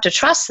 You have to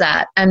trust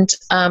that. And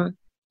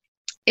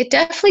it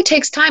definitely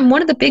takes time.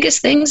 One of the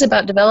biggest things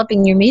about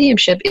developing your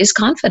mediumship is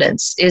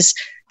confidence, is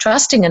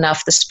trusting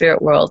enough the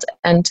spirit world.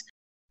 And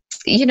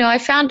I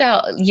found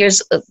out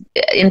years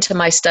into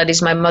my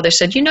studies, my mother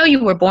said,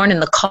 you were born in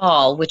the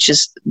caul, which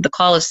is, the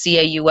caul is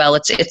caul.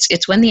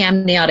 It's when the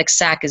amniotic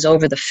sac is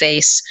over the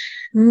face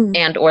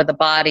and or the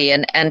body.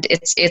 And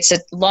it's a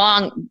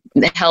long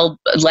held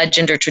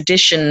legend or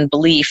tradition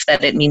belief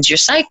that it means you're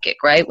psychic,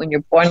 right? When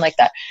you're born like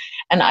that.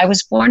 And I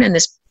was born in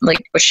this,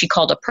 like what she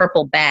called a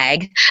purple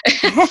bag.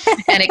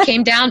 And it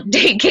came down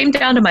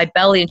to my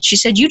belly. And she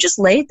said, you just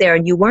laid there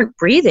and you weren't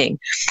breathing.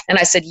 And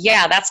I said,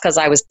 yeah, that's because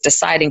I was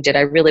deciding, did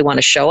I really want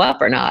to show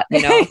up or not?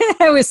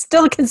 I was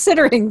still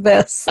considering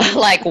this.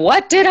 Like,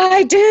 what did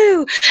I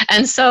do?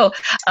 And so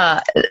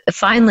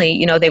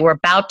finally, they were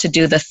about to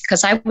do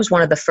because I was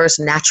one of the first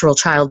natural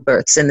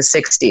childbirths in the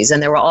 60s.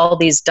 And there were all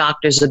these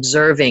doctors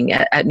observing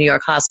at New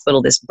York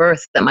Hospital this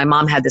birth, that my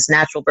mom had this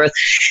natural birth.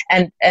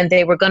 And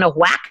they were going to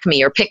whack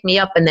me or pick me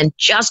up. And then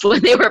just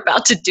when they were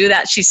about to do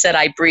that, she said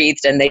I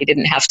breathed and they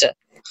didn't have to.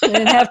 They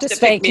didn't have to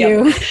spank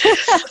you.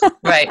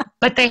 Right.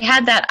 But I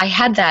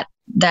had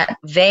that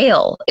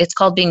veil. It's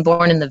called being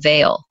born in the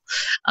veil.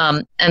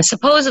 And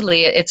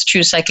supposedly it's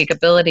true psychic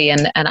ability.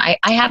 And I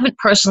haven't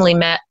personally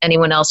met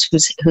anyone else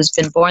who's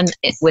been born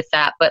with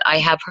that, but I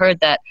have heard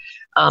that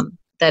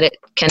it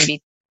can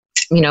be,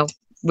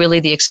 really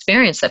the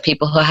experience that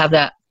people who have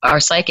that are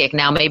psychic.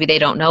 Now, maybe they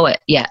don't know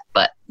it yet,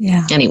 but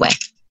anyway.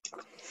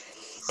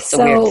 It's a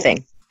weird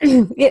thing.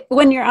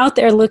 When you're out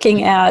there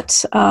looking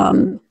at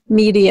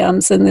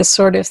mediums and this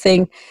sort of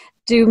thing,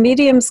 do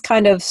mediums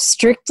kind of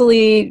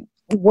strictly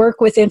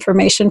work with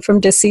information from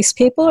deceased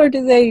people, or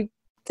do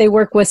they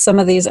work with some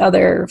of these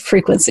other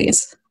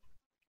frequencies?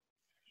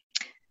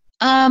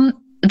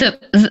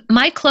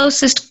 My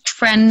closest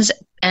friends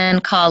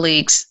and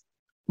colleagues,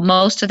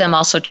 most of them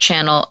also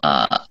channel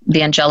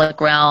the angelic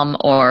realm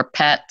or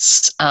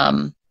pets.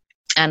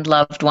 And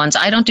loved ones.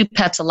 I don't do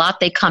pets a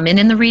lot. They come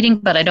in the reading,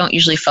 but I don't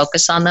usually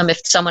focus on them.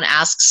 If someone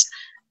asks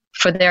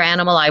for their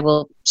animal, I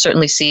will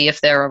certainly see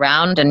if they're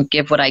around and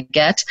give what I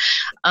get.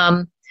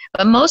 But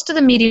most of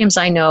the mediums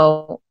I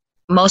know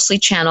mostly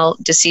channel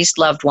deceased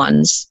loved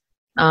ones.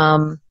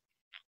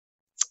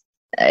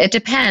 It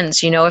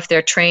depends, if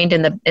they're trained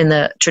in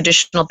the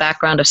traditional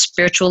background of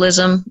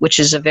spiritualism, which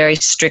is a very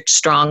strict,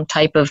 strong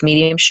type of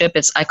mediumship.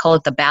 I call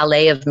it the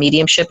ballet of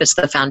mediumship. It's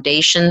the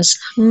foundations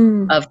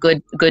of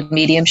good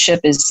mediumship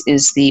is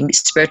the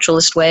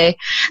spiritualist way,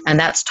 and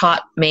that's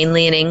taught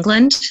mainly in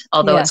England,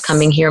 although it's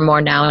coming here more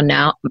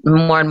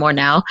and more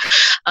now.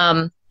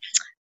 And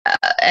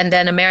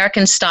then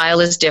American style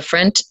is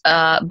different,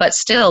 but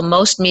still,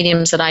 most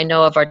mediums that I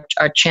know of are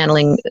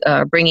channeling,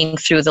 bringing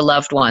through the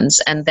loved ones,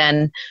 and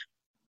then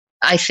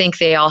I think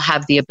they all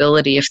have the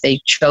ability, if they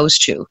chose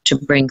to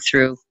bring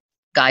through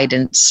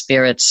guidance,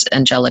 spirits,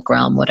 angelic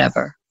realm,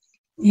 whatever.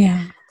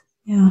 Yeah.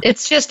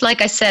 It's just,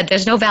 like I said,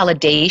 there's no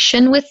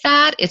validation with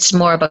that. It's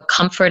more of a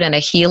comfort and a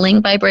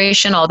healing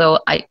vibration, although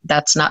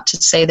that's not to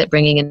say that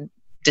bringing in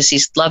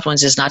deceased loved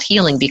ones is not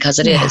healing, because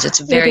it is. It's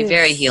very,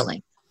 very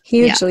healing.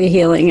 Hugely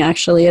healing,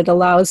 actually. It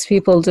allows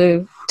people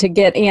to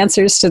get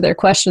answers to their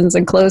questions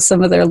and close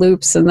some of their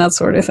loops and that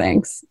sort of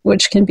things,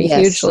 which can be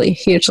hugely,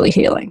 hugely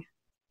healing.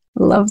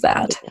 Love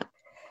that. Yeah.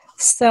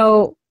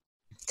 So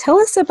tell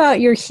us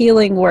about your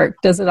healing work.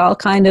 Does it all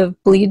kind of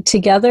bleed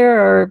together,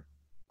 or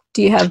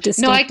do you have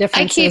distinct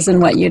differences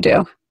in what you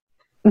do?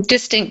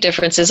 Distinct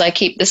differences. I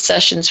keep the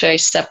sessions very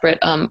separate.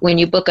 When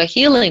you book a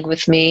healing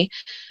with me,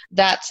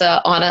 that's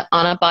on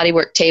a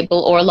bodywork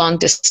table or long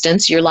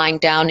distance. You're lying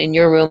down in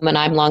your room and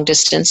I'm long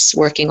distance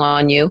working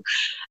on you.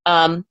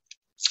 And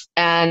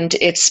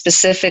it's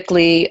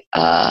specifically,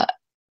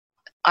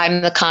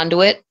 I'm the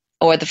conduit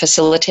or the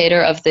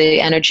facilitator of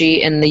the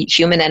energy in the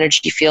human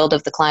energy field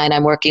of the client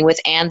I'm working with,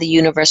 and the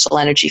universal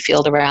energy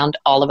field around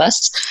all of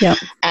us. Yep.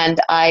 And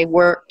I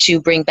work to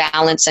bring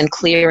balance and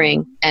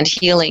clearing and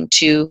healing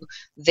to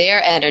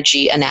their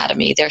energy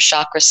anatomy, their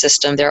chakra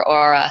system, their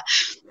aura.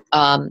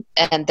 And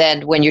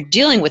then when you're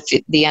dealing with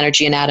the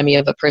energy anatomy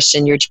of a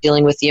person, you're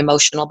dealing with the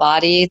emotional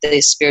body,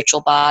 the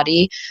spiritual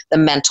body, the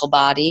mental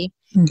body,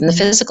 and the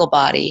physical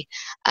body.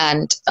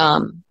 And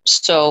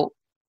so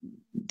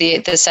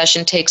the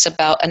session takes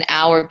about an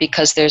hour,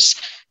 because there's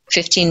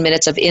 15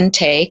 minutes of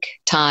intake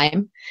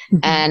time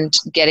and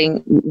getting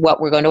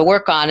what we're going to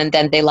work on, and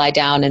then they lie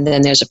down, and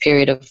then there's a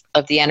period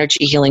of the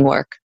energy healing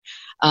work.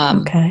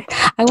 Okay.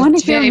 I want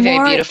to hear very,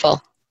 more. Very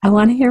beautiful. I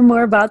want to hear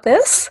more about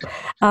this,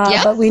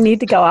 but we need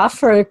to go off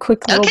for a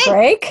quick little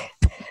break.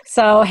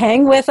 So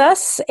hang with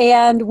us,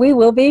 and we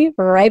will be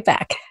right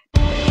back.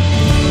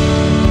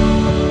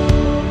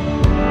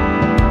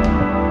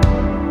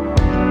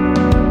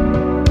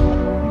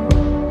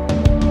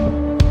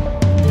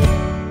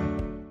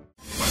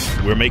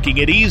 We're making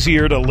it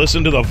easier to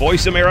listen to the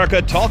Voice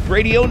America Talk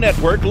Radio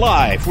Network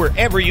live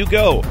wherever you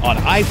go on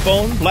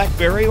iPhone,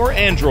 BlackBerry, or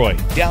Android.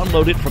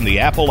 Download it from the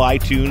Apple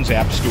iTunes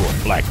App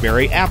Store,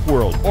 BlackBerry App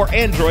World, or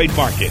Android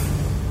Market.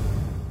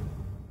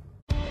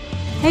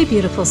 Hey,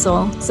 beautiful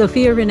soul.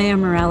 Zofia Renea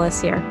Morales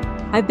here.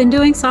 I've been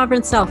doing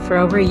Sovereign Self for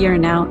over a year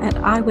now, and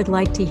I would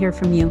like to hear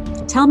from you.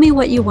 Tell me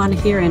what you want to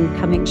hear in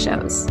coming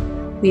shows.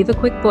 leave a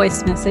quick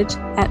voice message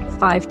at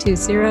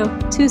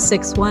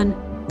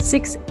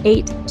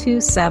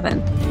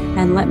 520-261-6827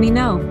 and let me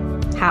know,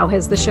 how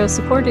has the show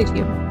supported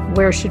you?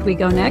 Where should we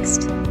go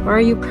next? Or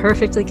are you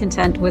perfectly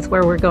content with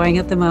where we're going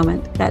at the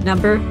moment? That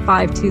number,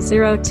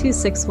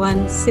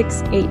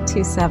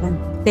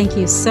 520-261-6827. Thank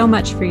you so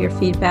much for your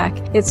feedback.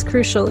 It's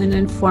crucial in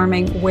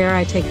informing where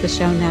I take the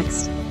show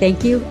next.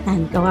 Thank you,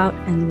 and go out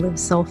and live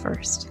soul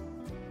first.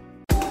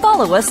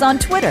 Follow us on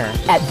Twitter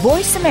at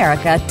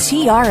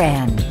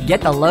VoiceAmericaTRN.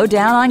 Get the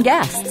lowdown on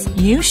guests,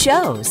 new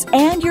shows,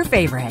 and your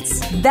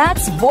favorites.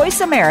 That's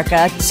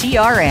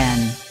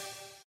VoiceAmericaTRN.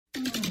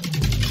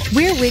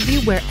 We're with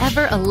you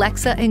wherever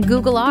Alexa and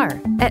Google are.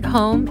 At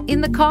home,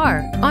 in the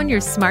car, on your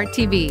smart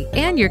TV,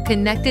 and your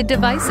connected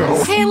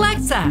devices. Hey,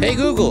 Alexa. Hey,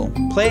 Google.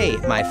 Play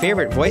my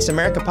favorite Voice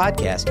America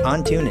podcast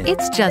on TuneIn.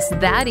 It's just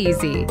that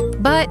easy.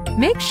 But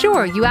make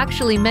sure you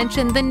actually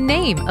mention the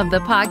name of the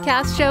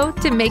podcast show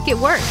to make it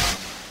work.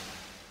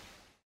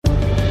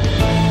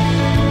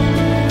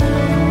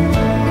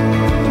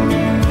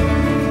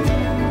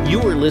 You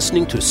are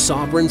listening to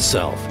Sovereign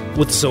Self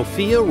with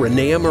Zofia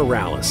Renea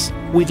Morales.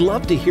 We'd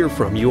love to hear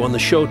from you on the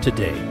show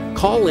today.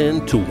 Call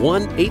in to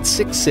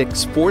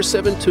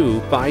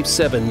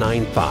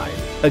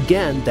 1-866-472-5795.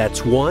 Again,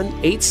 that's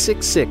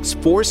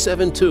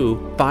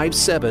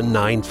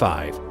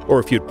 1-866-472-5795. Or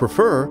if you'd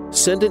prefer,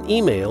 send an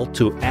email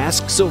to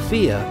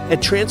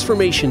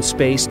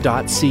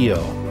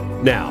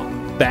askzofia@transformationspace.co.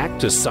 Now, back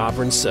to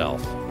Sovereign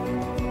Self.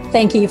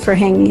 Thank you for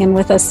hanging in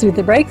with us through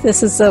the break.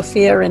 This is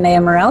Zofia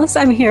Renea Morales.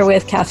 I'm here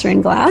with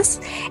Katherine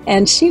Glass,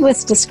 and she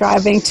was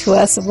describing to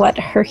us what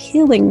her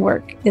healing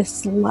work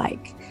is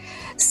like.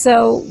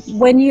 So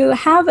when you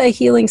have a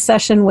healing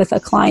session with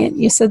a client,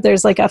 you said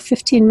there's like a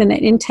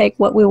 15-minute intake,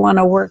 what we want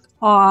to work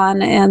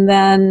on, and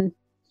then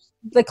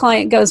the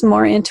client goes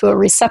more into a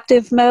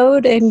receptive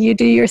mode and you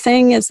do your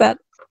thing. Is that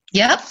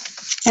Yep,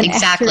 an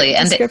exactly.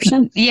 accurate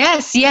description?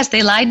 Yes,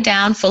 they lie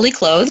down fully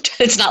clothed.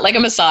 It's not like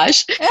a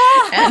massage.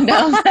 And,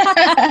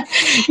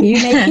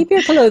 you may keep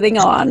your clothing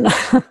on.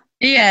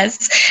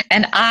 Yes,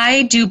 and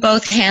I do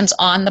both hands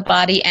on the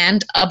body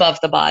and above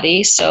the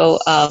body. So,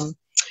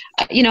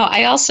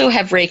 I also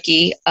have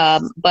Reiki,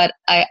 but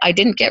I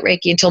didn't get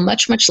Reiki until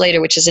much, much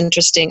later, which is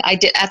interesting.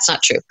 That's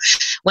not true.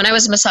 When I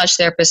was a massage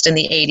therapist in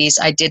the 80s,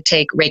 I did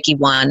take Reiki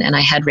 1 and I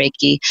had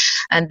Reiki.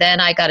 And then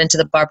I got into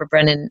the Barbara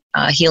Brennan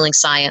healing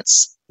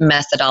science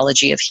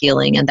methodology of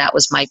healing, and that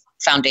was my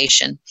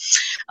foundation.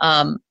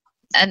 And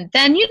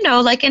then,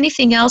 like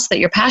anything else that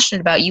you're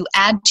passionate about, you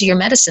add to your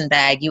medicine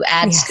bag, you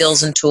add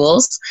skills and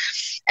tools.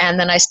 And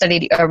then I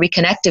studied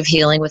reconnective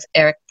healing with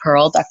Dr.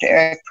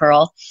 Eric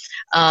Pearl.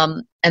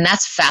 And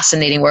that's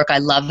fascinating work. I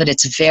love it.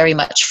 It's very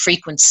much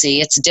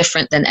frequency. It's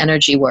different than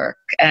energy work,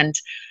 and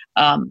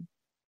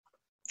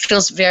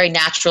feels very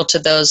natural to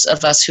those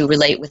of us who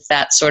relate with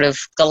that sort of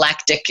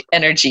galactic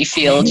energy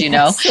field,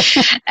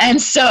 And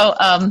so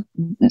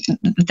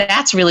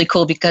that's really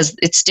cool because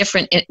it's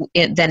different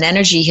than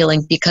energy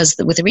healing, because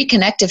with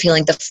reconnective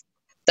healing, the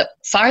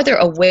farther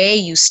away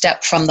you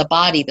step from the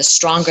body, the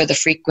stronger the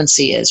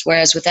frequency is.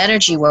 Whereas with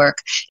energy work,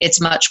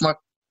 it's much more,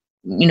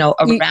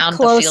 around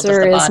the field of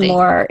the body. Is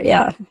more,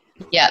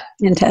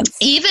 intense.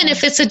 Even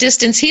if it's a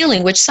distance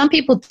healing, which some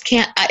people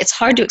can't, it's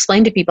hard to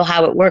explain to people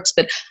how it works,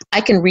 but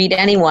I can read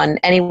anyone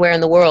anywhere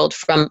in the world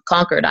from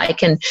Concord. I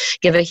can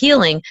give a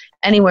healing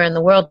anywhere in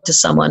the world to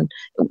someone.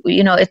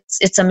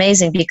 It's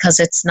amazing because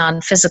it's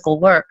non-physical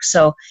work,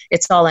 so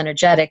it's all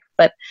energetic.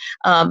 But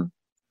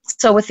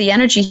so with the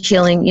energy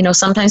healing,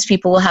 sometimes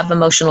people will have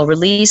emotional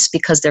release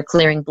because they're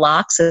clearing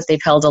blocks that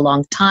they've held a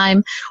long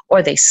time,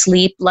 or they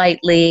sleep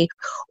lightly,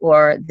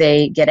 or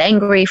they get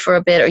angry for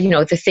a bit, or,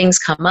 the things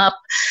come up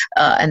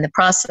in the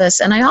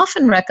process. And I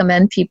often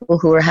recommend people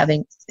who are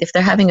if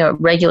they're having a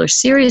regular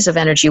series of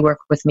energy work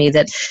with me,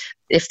 that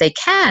if they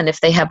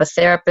have a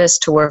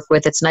therapist to work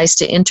with, it's nice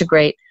to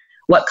integrate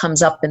what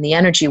comes up in the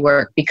energy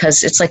work,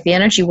 because it's like the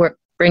energy work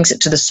brings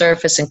it to the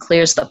surface and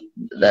stirs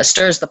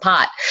the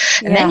pot.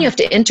 And then you have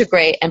to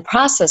integrate and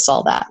process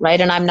all that, right?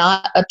 And I'm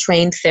not a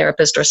trained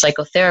therapist or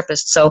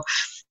psychotherapist, so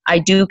I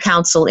do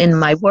counsel in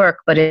my work,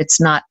 but I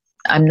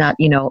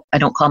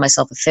don't call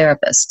myself a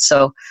therapist,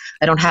 so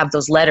I don't have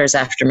those letters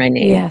after my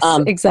name. Yes,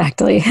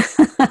 exactly.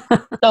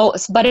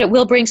 But it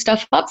will bring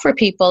stuff up for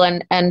people,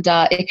 and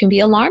it can be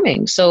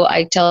alarming. So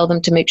I tell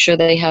them to make sure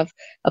they have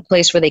a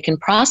place where they can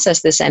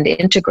process this and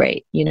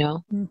integrate,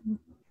 Mm-hmm.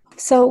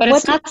 But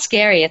it's not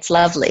scary. It's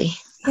lovely.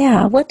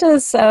 Yeah. What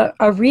does a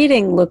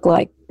reading look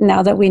like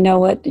now that we know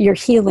what your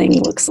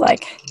healing looks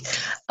like?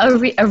 A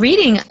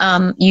reading,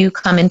 you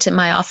come into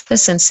my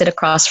office and sit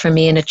across from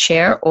me in a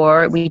chair,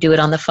 or we do it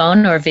on the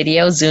phone or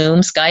video, Zoom,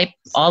 Skype,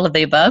 all of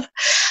the above.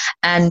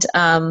 And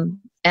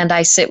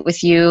I sit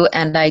with you,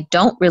 and I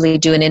don't really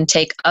do an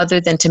intake other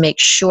than to make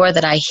sure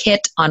that I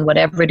hit on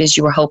whatever it is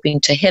you were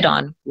hoping to hit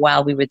on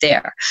while we were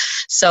there.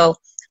 So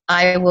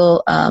I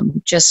will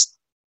just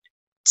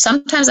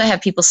sometimes I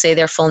have people say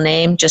their full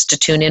name just to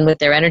tune in with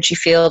their energy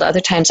field. Other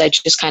times I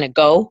just kind of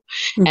go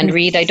and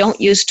read. I don't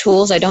use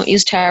tools. I don't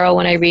use tarot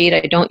when I read.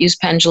 I don't use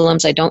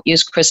pendulums. I don't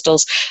use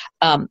crystals.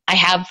 I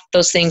have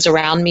those things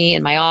around me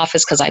in my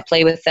office because I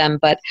play with them,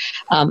 but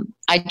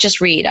I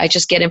just read. I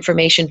just get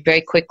information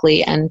very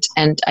quickly, and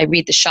I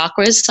read the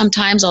chakras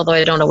sometimes, although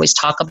I don't always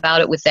talk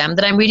about it with them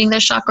that I'm reading their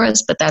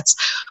chakras, but that's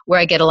where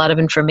I get a lot of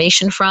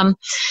information from.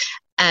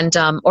 And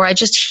or I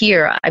just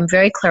hear. I'm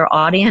very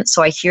clairaudient,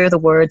 so I hear the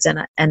words,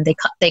 and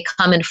they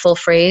come in full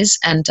phrase,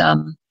 and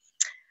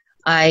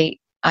I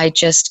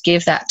just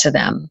give that to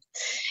them,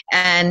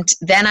 and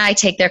then I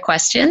take their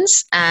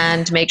questions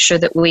and make sure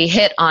that we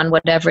hit on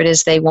whatever it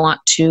is they want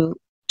to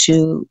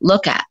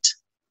look at.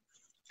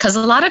 Because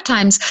a lot of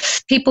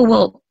times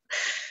people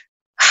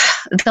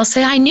they'll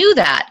say, I knew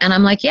that. And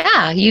I'm like,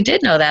 yeah, you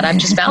did know that. I'm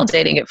just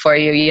validating it for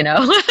you, you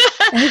know.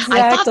 Exactly.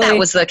 I thought that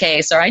was the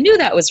case, or I knew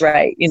that was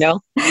right, you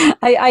know.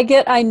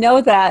 I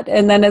know that.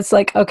 And then it's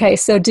like, okay,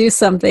 so do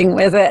something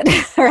with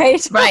it,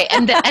 right? Right.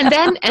 And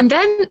then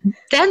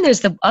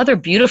there's the other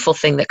beautiful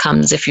thing that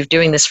comes if you're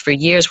doing this for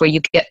years, where you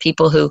get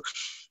people who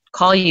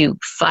call you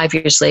 5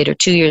 years later,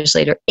 2 years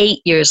later,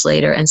 8 years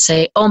later, and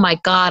say, oh my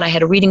God, I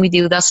had a reading with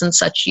you thus and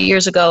such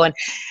years ago. And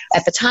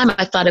at the time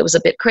I thought it was a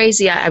bit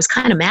crazy. I was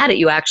kind of mad at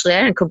you, actually.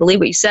 I couldn't believe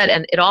what you said.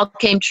 And it all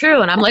came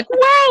true. And I'm like,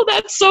 wow,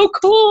 that's so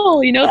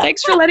cool. You know,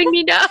 thanks for letting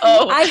me know.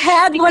 I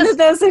had one of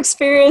those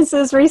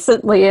experiences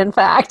recently, in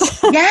fact.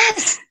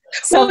 Yes.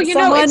 So well,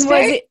 someone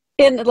was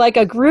in like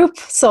a group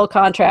soul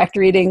contract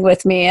reading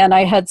with me, and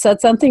I had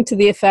said something to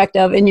the effect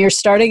of, and you're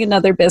starting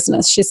another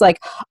business. She's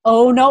like,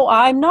 oh no,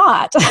 I'm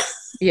not.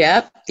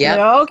 Yep.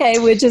 Okay,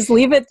 we just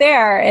leave it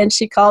there. And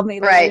she called me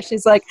later. Right.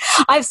 She's like,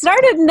 I've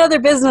started another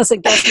business,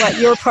 and guess what?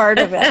 You're part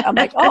of it. I'm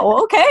like,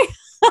 oh, okay.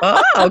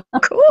 Oh,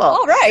 cool.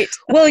 All right.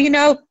 Well,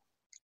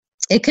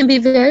 it can be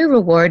very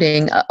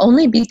rewarding,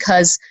 only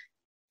because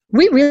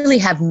we really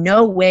have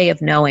no way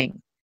of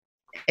knowing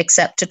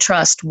except to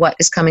trust what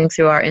is coming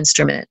through our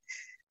instrument.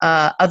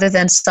 Other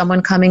than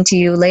someone coming to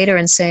you later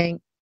and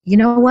saying, you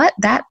know what,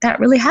 that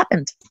really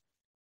happened.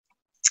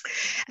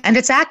 And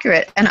it's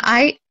accurate. And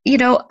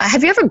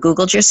have you ever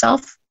Googled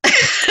yourself?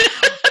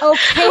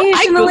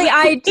 Occasionally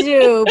I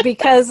do,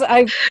 because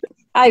I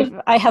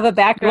have a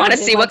background. You want to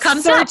see what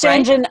comes up, search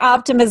engine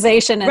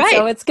optimization. And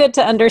so it's good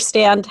to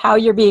understand how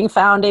you're being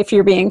found if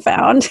you're being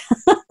found.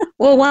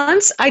 Well,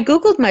 once I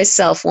Googled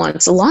myself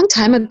a long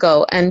time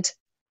ago, and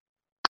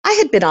I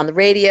had been on the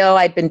radio.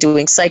 I'd been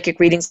doing psychic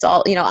readings.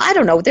 I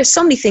don't know. There's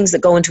so many things that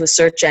go into a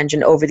search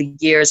engine over the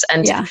years,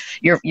 and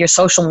your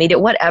social media,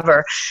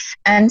 whatever.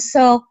 And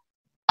so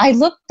I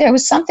looked. There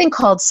was something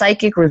called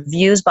psychic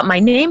reviews, but my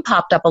name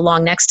popped up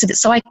along next to it.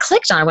 So I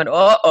clicked on it. I went,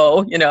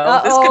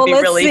 this could be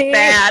really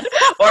bad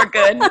or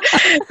good.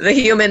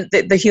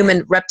 The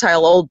human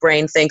reptile old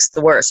brain thinks the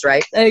worst,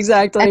 right?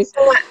 Exactly.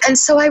 And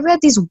so I read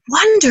these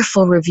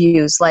wonderful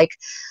reviews, like,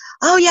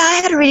 oh yeah, I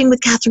had a reading with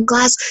Katherine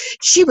Glass.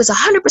 She was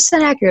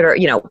 100% accurate, or,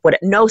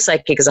 no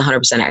psychic is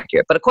 100%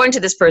 accurate. But according to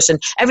this person,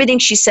 everything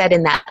she said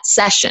in that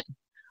session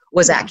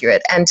was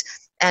accurate. And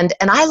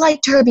I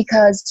liked her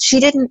because she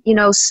didn't,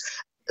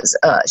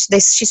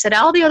 she said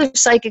all the other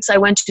psychics I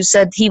went to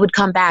said he would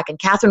come back, and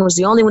Katherine was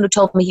the only one who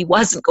told me he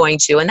wasn't going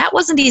to. And that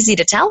wasn't easy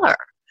to tell her.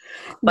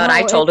 But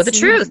I told her the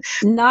truth.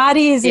 Not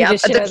easy to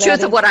share the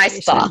truth of what I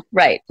saw.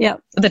 Right. Yeah.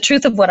 The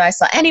truth of what I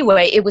saw.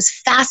 Anyway, it was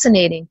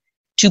fascinating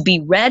to be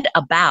read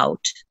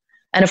about,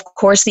 and of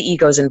course the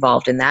ego's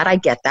involved in that. I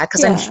get that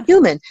because I'm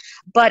human,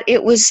 but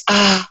it was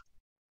kind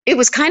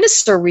of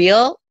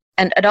surreal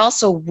and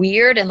also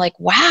weird and like,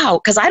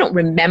 wow, because I don't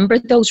remember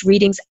those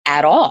readings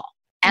at all.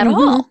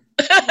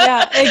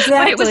 Yeah,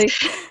 exactly.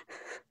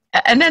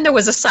 And then there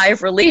was a sigh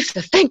of relief.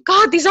 Thank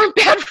God these aren't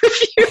bad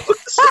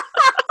reviews.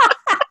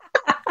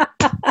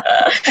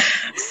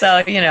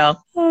 So,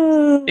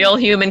 the old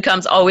human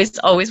comes always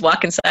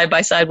walking side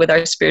by side with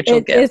our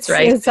spiritual gifts,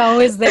 right? It's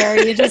always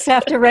there. You just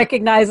have to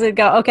recognize it and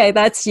go, okay,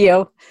 that's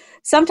you.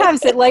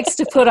 Sometimes it likes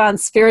to put on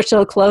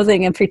spiritual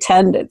clothing and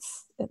pretend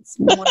it's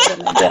more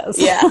than it is.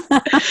 Yeah.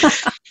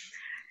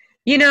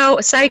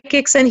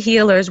 Psychics and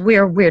healers,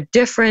 we're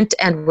different,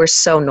 and we're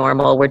so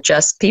normal. We're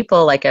just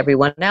people like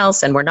everyone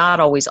else, and we're not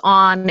always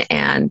on,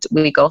 and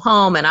we go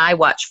home, and I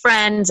watch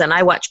Friends, and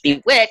I watch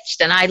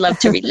Bewitched, and I love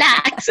to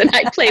relax, and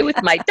I play with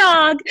my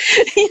dog,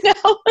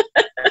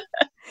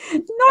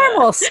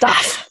 Normal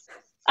stuff.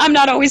 I'm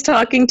not always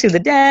talking to the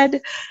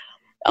dead.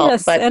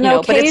 Yes, and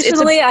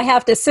occasionally I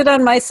have to sit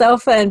on my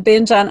sofa and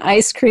binge on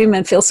ice cream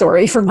and feel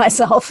sorry for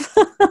myself.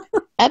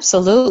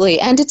 Absolutely,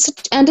 and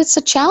it's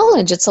a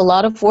challenge. It's a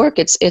lot of work.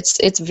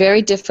 It's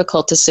very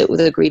difficult to sit with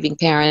a grieving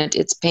parent.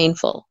 It's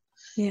painful.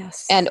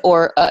 Yes,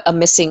 or a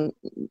missing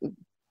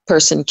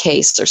person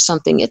case or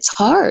something. It's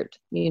hard.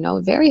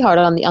 Very hard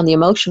on the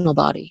emotional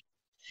body,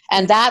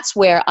 and that's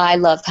where I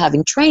love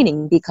having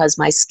training, because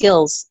my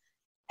skills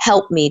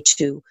help me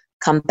to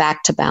come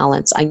back to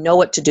balance. I know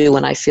what to do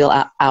when I feel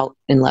out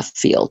in left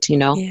field,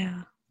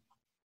 Yeah,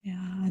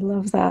 I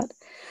love that.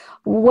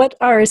 What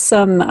are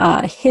some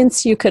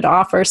hints you could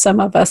offer some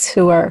of us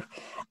who are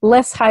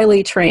less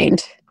highly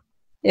trained.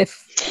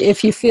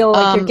 If you feel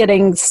like you're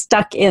getting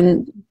stuck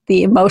in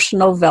the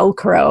emotional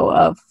Velcro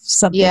of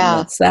something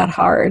that's that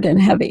hard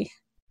and heavy.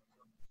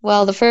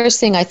 Well, the first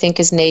thing I think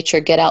is nature.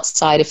 Get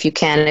outside if you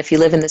can. And if you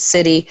live in the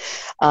city,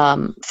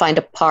 find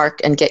a park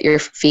and get your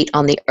feet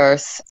on the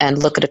earth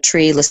and look at a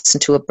tree, listen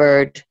to a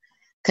bird.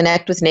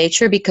 Connect with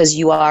nature, because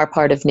you are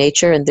part of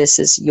nature, and this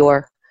is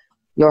your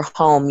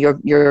home,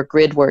 your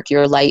grid work,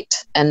 your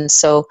light. And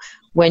so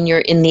when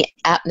you're in the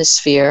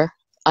atmosphere,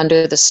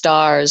 under the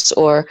stars,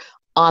 or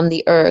on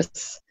the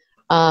earth,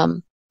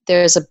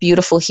 there's a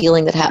beautiful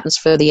healing that happens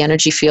for the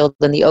energy field,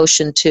 and the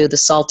ocean too. The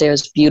salt air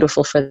is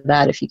beautiful for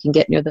that if you can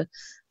get near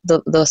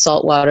the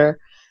salt water.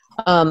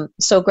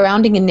 So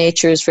grounding in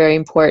nature is very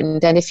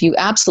important. And if you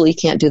absolutely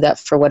can't do that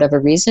for whatever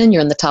reason,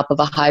 you're on the top of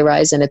a high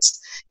rise and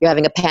you're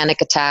having a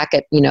panic attack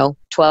at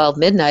 12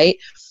 midnight,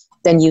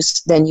 then you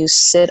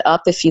sit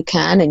up if you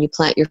can, and you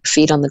plant your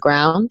feet on the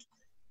ground.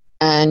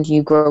 And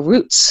you grow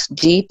roots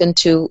deep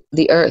into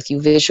the earth. You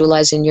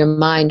visualize in your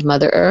mind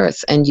Mother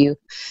Earth, and you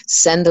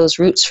send those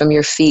roots from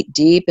your feet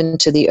deep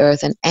into the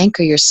earth and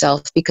anchor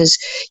yourself, because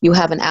you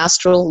have an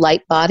astral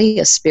light body,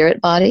 a spirit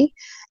body,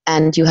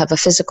 and you have a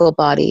physical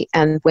body.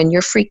 And when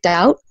you're freaked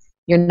out,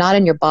 you're not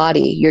in your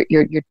body.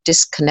 You're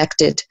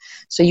disconnected.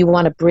 So you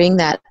want to bring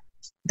that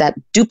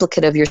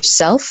duplicate of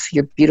yourself,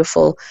 your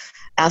beautiful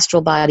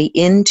astral body,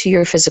 into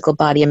your physical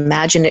body.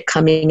 Imagine it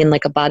coming in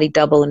like a body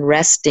double and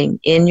resting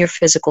in your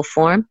physical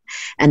form,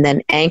 and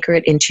then anchor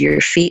it into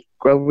your feet,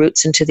 grow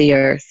roots into the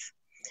earth,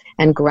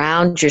 and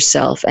ground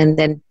yourself, and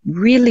then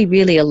really,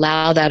 really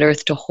allow that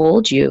earth to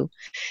hold you.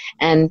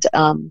 And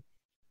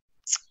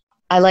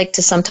I like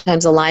to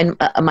sometimes align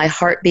my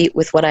heartbeat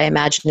with what I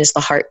imagine is the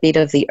heartbeat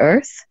of the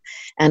earth,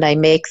 and I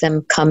make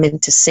them come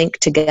into sync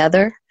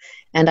together,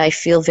 and I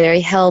feel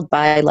very held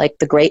by like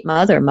the great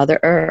Mother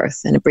Earth,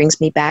 and it brings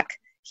me back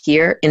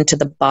here into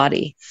the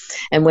body.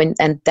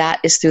 And that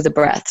is through the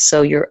breath.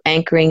 So you're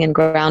anchoring and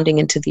grounding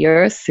into the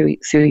earth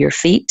through your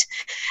feet,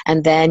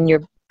 and then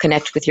you're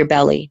connect with your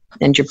belly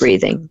and your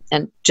breathing.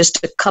 And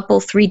just a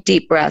couple, 3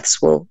 deep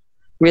breaths will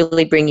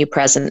really bring you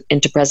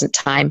into present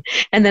time.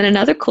 And then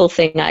another cool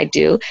thing I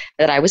do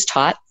that I was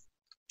taught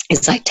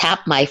is I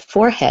tap my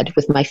forehead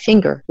with my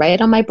finger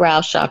right on my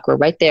brow chakra,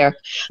 right there,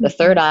 the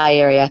third eye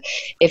area.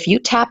 If you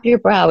tap your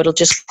brow, it'll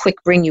just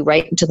bring you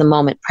right into the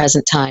moment,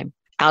 present time.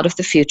 Out of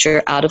the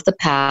future, out of the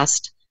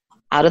past,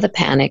 out of the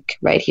panic,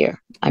 right here.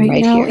 I'm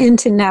right now, here.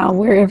 Into now,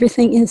 where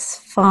everything is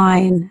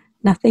fine.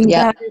 Nothing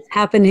bad is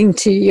happening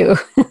to you.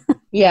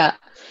 Yeah.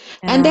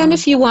 And then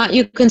if you want,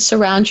 you can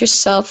surround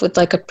yourself with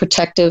like a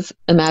protective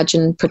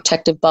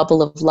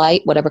bubble of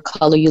light, whatever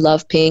color you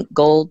love, pink,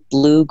 gold,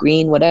 blue,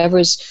 green,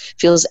 whatever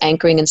feels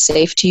anchoring and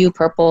safe to you,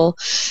 purple.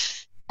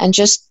 And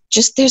just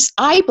there's,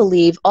 I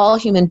believe, all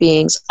human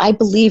beings, I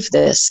believe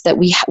this, that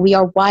we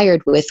are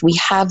wired with, we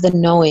have the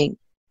knowing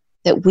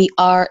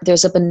that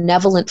there's a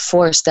benevolent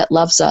force that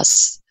loves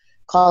us.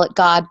 Call it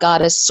God,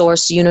 goddess,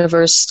 source,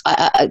 universe,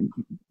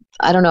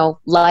 I don't know,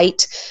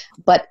 light.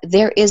 But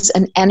there is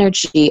an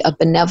energy, a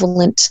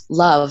benevolent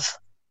love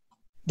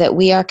that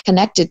we are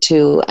connected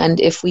to. And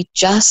if we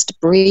just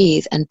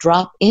breathe and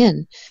drop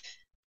in,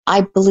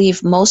 I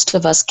believe most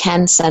of us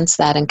can sense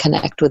that and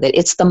connect with it.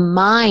 It's the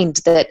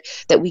mind that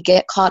we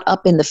get caught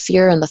up in, the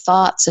fear and the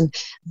thoughts, and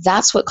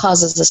that's what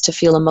causes us to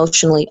feel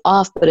emotionally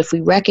off. But if we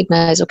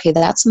recognize, okay,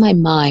 that's my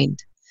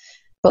mind,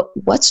 but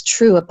what's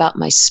true about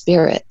my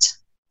spirit?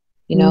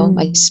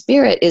 My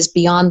spirit is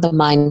beyond the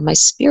mind. My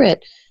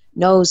spirit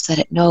knows that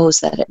it knows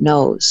that it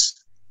knows,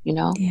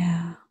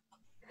 Yeah.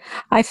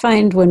 I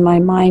find when my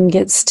mind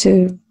gets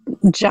to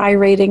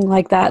gyrating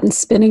like that and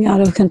spinning out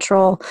of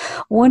control,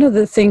 one of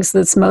the things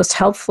that's most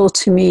helpful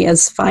to me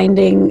is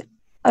finding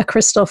a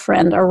crystal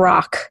friend, a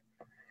rock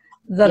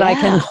that I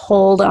can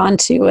hold on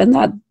to, and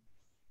that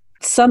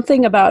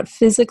something about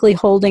physically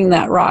holding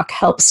that rock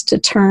helps to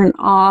turn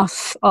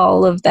off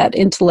all of that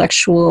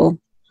intellectual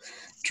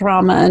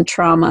drama and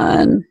trauma.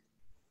 And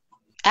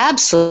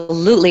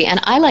absolutely. And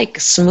I like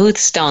smooth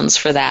stones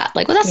for that.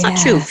 Like, well, that's not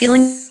true.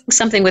 Feeling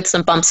something with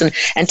some bumps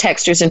and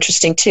texture is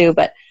interesting too.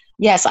 But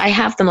yes, I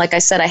have them. Like I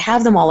said, I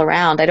have them all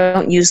around. I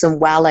don't use them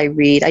while I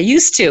read. I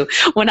used to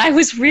when I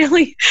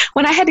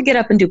had to get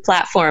up and do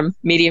platform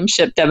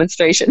mediumship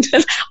demonstrations.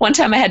 One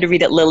time I had to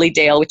read at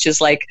Lilydale, which is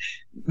like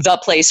the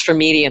place for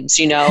mediums,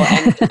 and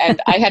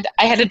I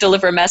had to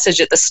deliver a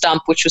message at the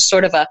stump, which was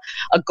sort of a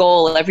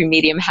goal every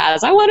medium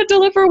has. I want to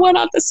deliver one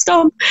on the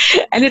stump,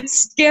 and it's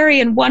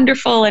scary and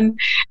wonderful.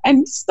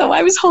 And so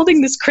I was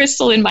holding this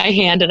crystal in my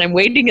hand, and I'm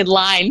waiting in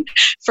line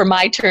for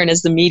my turn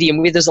as the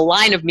medium. There's a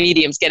line of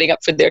mediums getting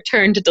up for their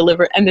turn to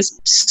deliver, and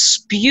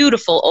this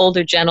beautiful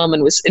older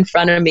gentleman was in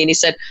front of me, and he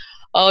said,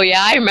 "Oh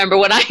yeah, I remember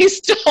when I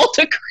used to hold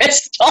a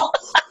crystal."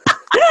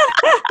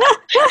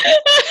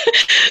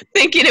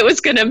 thinking it was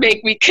going to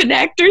make me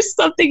connect or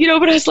something,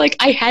 but I was like,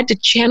 I had to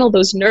channel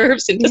those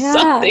nerves into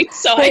something.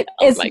 So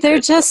they're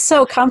just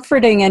so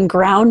comforting and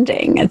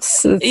grounding.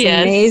 It's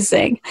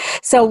amazing.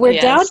 So we're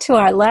down to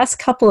our last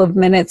couple of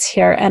minutes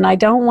here, and I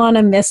don't want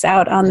to miss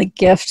out on the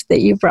gift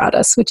that you brought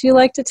us. Would you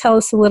like to tell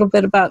us a little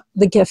bit about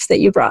the gift that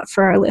you brought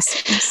for our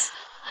listeners?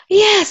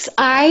 Yes,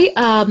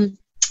 I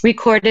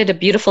recorded a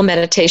beautiful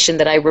meditation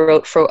that I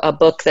wrote for a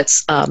book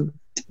that's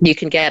you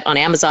can get on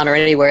Amazon or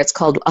anywhere. It's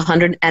called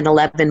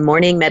 111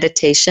 Morning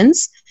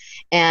Meditations.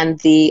 And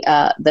the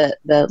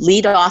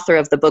lead author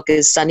of the book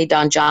is Sunny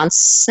Dawn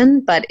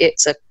Johnson, but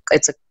it's a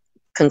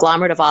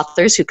conglomerate of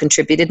authors who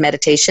contributed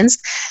meditations.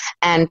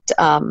 And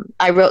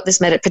I wrote this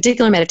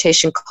particular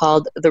meditation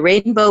called the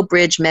Rainbow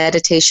Bridge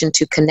Meditation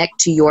to Connect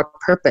to Your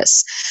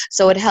Purpose.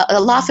 So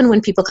often when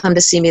people come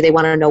to see me, they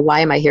want to know, why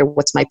am I here?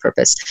 What's my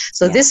purpose?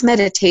 So this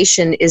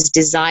meditation is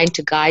designed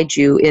to guide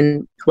you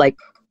in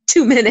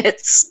 2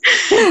 minutes,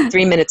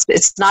 3 minutes.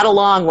 It's not a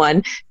long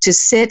one, to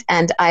sit,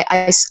 and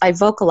I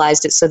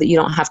vocalized it so that you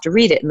don't have to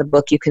read it in the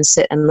book. You can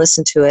sit and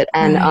listen to it.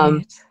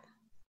 And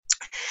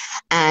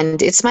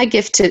and it's my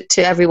gift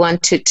to everyone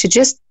to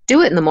just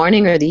do it in the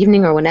morning or the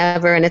evening or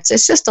whenever. And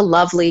it's just a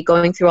lovely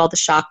going through all the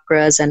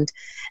chakras and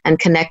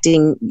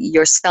connecting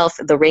yourself,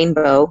 the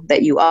rainbow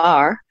that you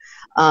are,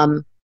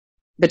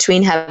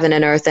 between heaven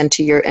and earth, and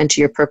to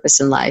your purpose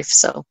in life.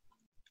 So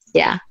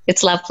yeah,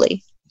 it's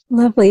lovely.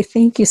 Lovely.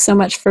 Thank you so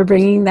much for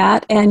bringing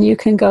that. And you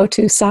can go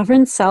to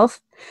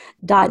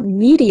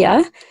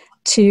sovereignself.media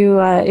to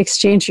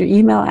exchange your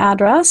email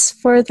address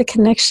for the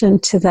connection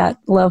to that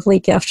lovely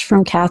gift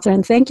from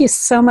Katherine. Thank you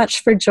so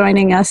much for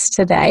joining us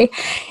today.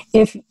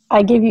 If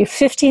I give you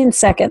 15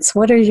 seconds,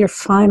 what are your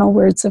final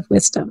words of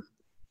wisdom?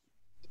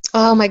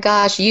 Oh my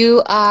gosh,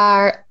 you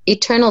are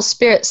eternal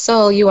spirit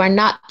soul. You are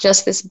not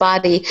just this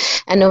body.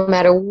 And no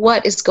matter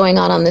what is going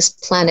on this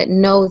planet,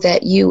 know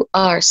that you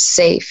are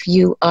safe.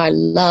 You are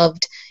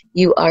loved.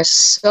 You are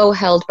so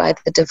held by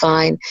the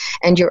divine.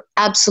 And you're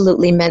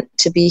absolutely meant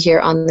to be here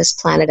on this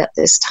planet at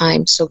this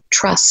time. So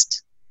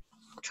trust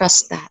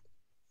that.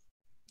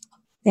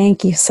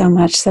 Thank you so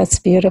much. That's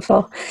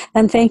beautiful.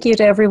 And thank you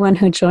to everyone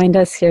who joined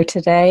us here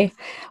today.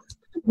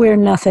 We're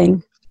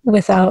nothing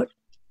without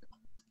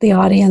the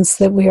audience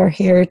that we are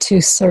here to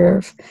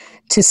serve,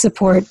 to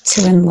support,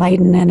 to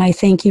enlighten. And I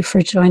thank you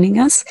for joining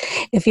us.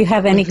 If you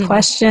have any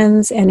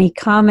questions, any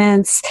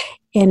comments,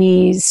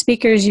 any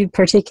speakers you'd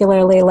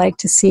particularly like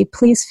to see,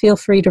 please feel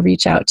free to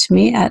reach out to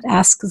me at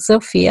Ask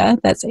Zofia,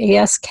 that's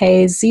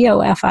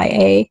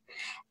AskZofia,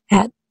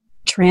 at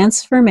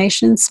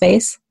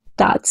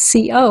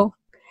transformationspace.co.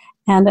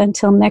 And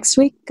until next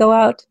week, go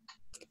out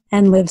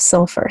and live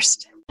soul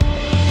first.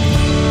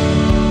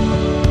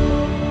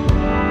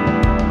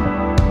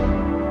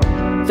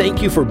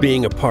 Thank you for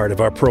being a part of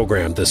our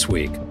program this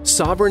week.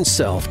 Sovereign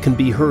Self can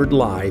be heard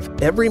live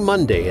every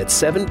Monday at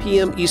 7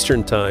 p.m.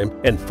 Eastern Time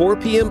and 4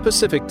 p.m.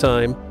 Pacific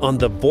Time on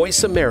the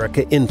Voice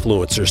America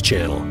Influencers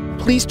channel.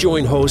 Please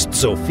join host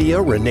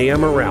Zofia Renea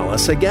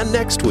Morales again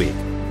next week,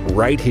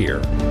 right here.